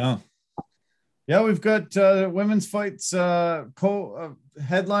 Yeah, we've got women's fights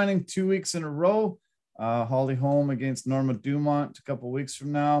headlining 2 weeks in a row. Holly Holm against Norma Dumont a couple weeks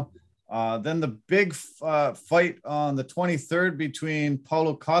from now. Then the big fight on the 23rd between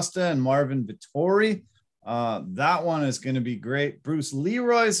Paulo Costa and Marvin Vettori. That one is going to be great. Bruce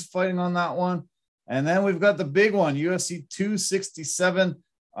Leroy's fighting on that one. And then we've got the big one, UFC 267,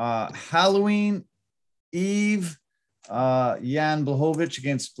 Halloween Eve, Jan Blachowicz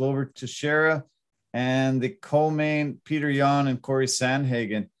against Glover Teixeira, and the co-main, Peter Yan and Corey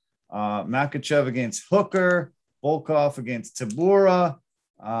Sandhagen. Makachev against Hooker, Volkov against Tabura.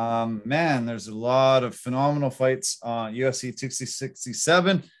 Man, there's a lot of phenomenal fights on UFC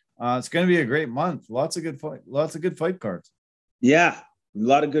 267. It's going to be a great month. Lots of good fight cards. Yeah, a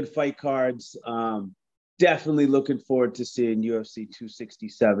lot of good fight cards. Definitely looking forward to seeing UFC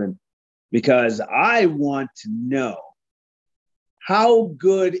 267 because I want to know how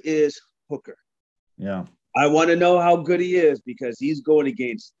good is Hooker. Yeah. I want to know how good he is because he's going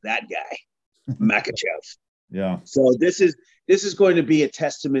against that guy, Makachev. Yeah. So this is going to be a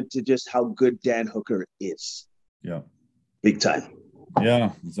testament to just how good Dan Hooker is. Yeah. Big time.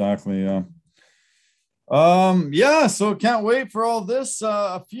 Yeah, exactly. Yeah. So can't wait for all this.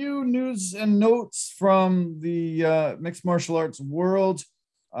 A few news and notes from the mixed martial arts world.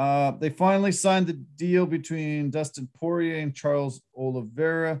 They finally signed the deal between Dustin Poirier and Charles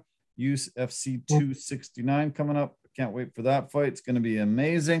Oliveira. UFC 269 coming up. Can't wait for that fight. It's going to be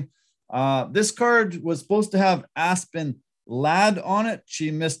amazing. This card was supposed to have Aspen Ladd on it. She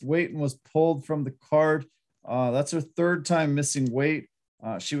missed weight and was pulled from the card. That's her third time missing weight.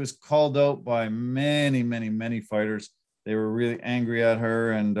 She was called out by many fighters. They were really angry at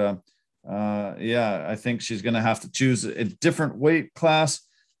her. And I think she's going to have to choose a different weight class.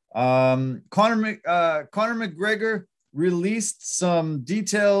 Conor McGregor released some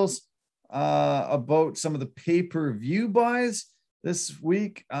details about some of the pay-per-view buys this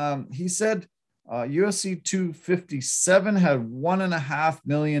week. He said UFC 257 had 1.5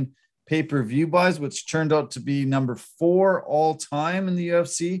 million pay-per-view buys, which turned out to be number 4 all time in the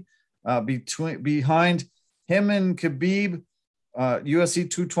UFC. Behind him and Khabib, UFC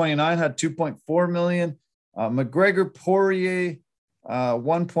 229 had 2.4 million. McGregor Poirier,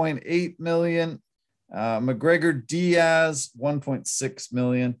 1.8 million. McGregor Diaz, 1.6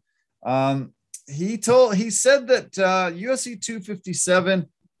 million. He said that UFC 257,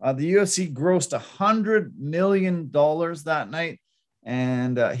 the UFC grossed $100 million that night,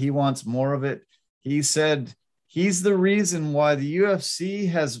 and he wants more of it. He said he's the reason why the UFC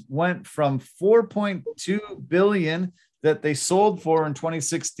has went from 4.2 billion that they sold for in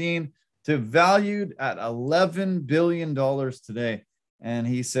 2016 to valued at $11 billion today. And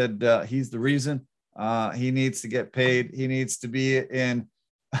he said he's the reason. He needs to get paid. He needs to be in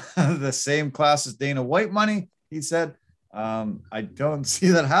the same class as Dana White money, he said. I don't see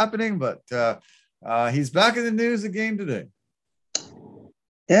that happening, but he's back in the news again today.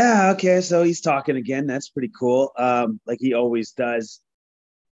 Yeah, okay, so he's talking again. That's pretty cool, like he always does.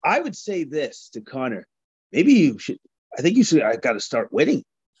 I would say this to Conor. Maybe you should – I think you should – I got to start winning.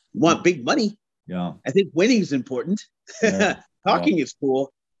 You want big money. Yeah. I think winning is important. Yeah. Talking is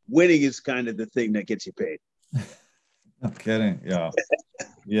cool. Winning is kind of the thing that gets you paid. No kidding.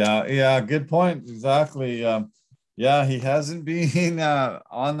 Yeah. Good point. Exactly. He hasn't been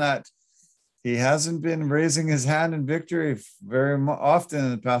on that. He hasn't been raising his hand in victory very often in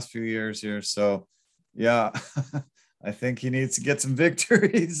the past few years here. So, yeah, I think he needs to get some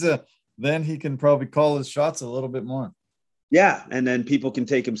victories. Then he can probably call his shots a little bit more. Yeah, and then people can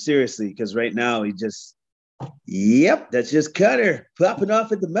take him seriously because right now he just, that's just Conor popping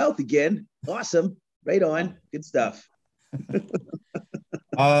off at the mouth again. Awesome. Right on. Good stuff.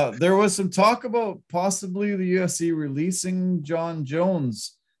 There was some talk about possibly the UFC releasing John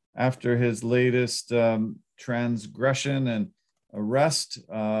Jones after his latest transgression and arrest.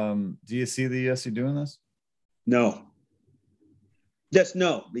 Do you see the UFC doing this? No. Just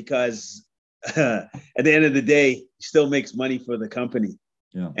no, because at the end of the day, he still makes money for the company.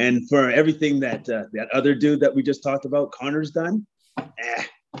 Yeah. And for everything that that other dude that we just talked about, Connor's done,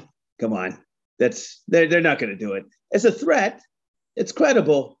 come on, they're not going to do it. It's a threat. It's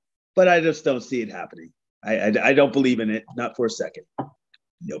credible, but I just don't see it happening. I don't believe in it, not for a second.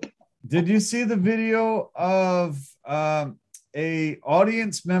 Nope. Did you see the video of a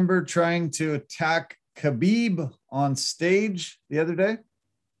audience member trying to attack Khabib on stage the other day?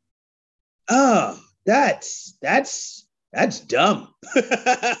 Oh, that's dumb.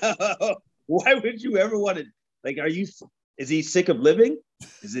 Why would you ever want to, like, is he sick of living?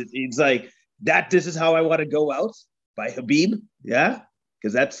 He's like, this is how I want to go out by Khabib? Yeah.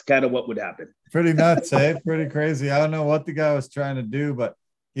 Because that's kind of what would happen. Pretty nuts, eh? Pretty crazy. I don't know what the guy was trying to do, but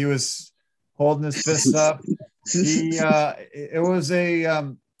he was holding his fists up. It was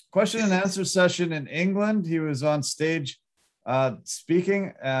a question and answer session in England. He was on stage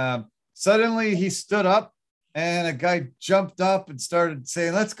speaking. Suddenly he stood up and a guy jumped up and started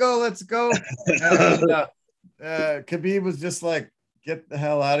saying, let's go, let's go. And Khabib was just like, get the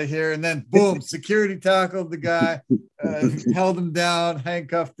hell out of here. And then boom, security tackled the guy, held him down,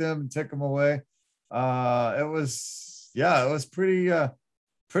 handcuffed him, and took him away. It was pretty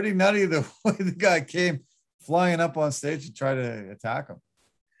nutty the way the guy came flying up on stage to try to attack him.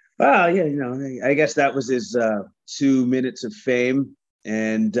 Well, yeah, I guess that was his 2 minutes of fame.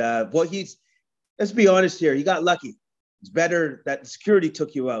 And let's be honest here, he got lucky. It's better that security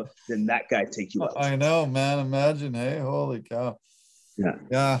took you out than that guy take you out. I know, man. Imagine, hey, holy cow.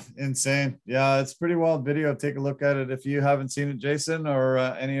 Yeah, insane. Yeah, it's pretty wild video. Take a look at it if you haven't seen it, Jason, or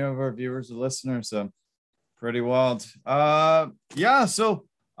any of our viewers or listeners. Pretty wild. Yeah. So,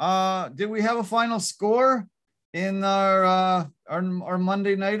 did we have a final score in our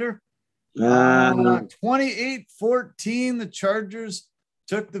Monday nighter? 28-14. The Chargers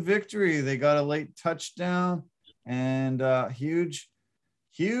took the victory. They got a late touchdown and huge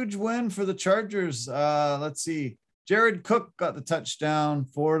win for the Chargers. Let's see. Jared Cook got the touchdown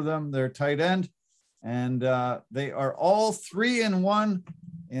for them, their tight end, and they are all 3-1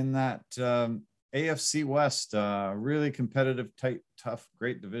 in that AFC West. Really competitive, tight, tough,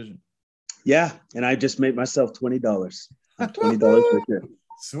 great division. Yeah, and I just made myself $20. $20 right there.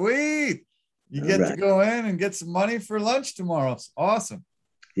 Sweet. You get to go in and get some money for lunch tomorrow. It's awesome.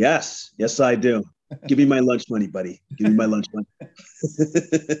 Yes, I do. Give me my lunch money, buddy. Give me my lunch money.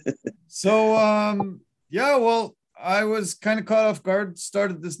 So, yeah, well, I was kind of caught off guard,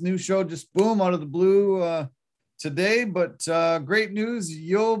 started this new show, just boom, out of the blue today, but great news.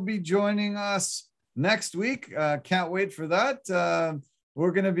 You'll be joining us next week. Can't wait for that.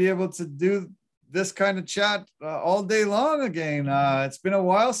 We're going to be able to do this kind of chat all day long again. It's been a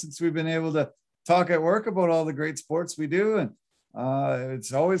while since we've been able to talk at work about all the great sports we do. And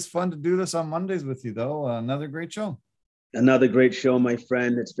it's always fun to do this on Mondays with you, though. Another great show. Another great show, my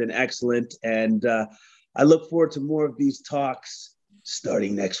friend. It's been excellent. And I look forward to more of these talks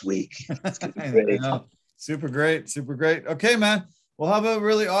starting next week. It's gonna be great. Super great. Super great. Okay, man. We'll have a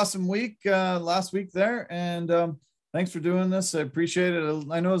really awesome week last week there. And thanks for doing this. I appreciate it.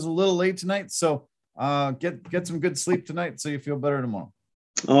 I know it was a little late tonight, so get some good sleep tonight so you feel better tomorrow.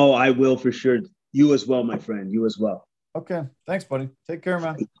 Oh, I will for sure. You as well, my friend. You as well. Okay. Thanks, buddy. Take care,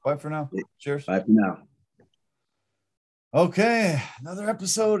 man. Bye for now. Cheers. Bye for now. Okay. Another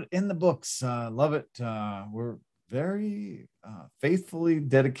episode in the books. Love it. We're very faithfully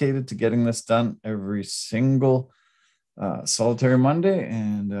dedicated to getting this done every single Solitary Monday.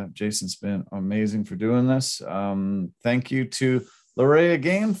 And Jason's been amazing for doing this. Thank you to Lorraine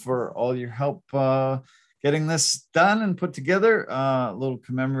again for all your help getting this done and put together. A little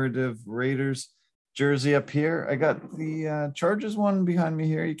commemorative Raiders jersey up here. I got the Chargers one behind me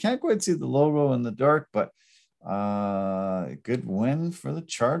here. You can't quite see the logo in the dark, but good win for the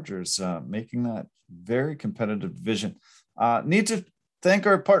Chargers, making that very competitive division. Need to thank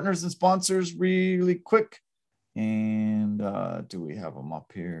our partners and sponsors really quick. And do we have them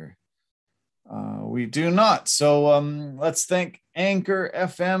up here? We do not. So let's thank Anchor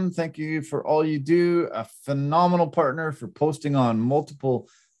FM. Thank you for all you do. A phenomenal partner for posting on multiple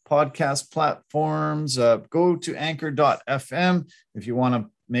podcast platforms. Go to anchor.fm if you want to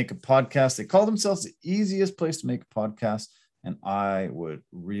make a podcast. They call themselves the easiest place to make a podcast, and I would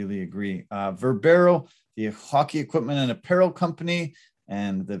really agree. Verbero, the hockey equipment and apparel company,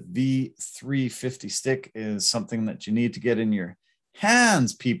 and the V350 stick is something that you need to get in your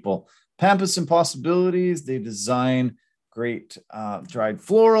hands, people. Pampas Impossibilities, they design great dried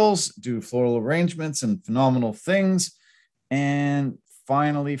florals, do floral arrangements and phenomenal things. And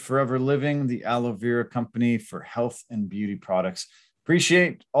finally, Forever Living, the aloe vera company for health and beauty products.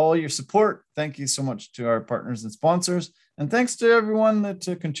 Appreciate all your support. Thank you so much to our partners and sponsors. And thanks to everyone that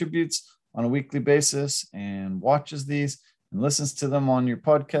contributes on a weekly basis and watches these and listens to them on your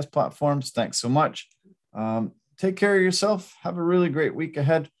podcast platforms. Thanks so much. Take care of yourself. Have a really great week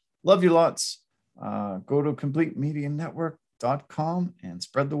ahead. Love you lots. Go to CompleteMediaNetwork.com and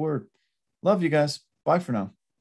spread the word. Love you guys. Bye for now.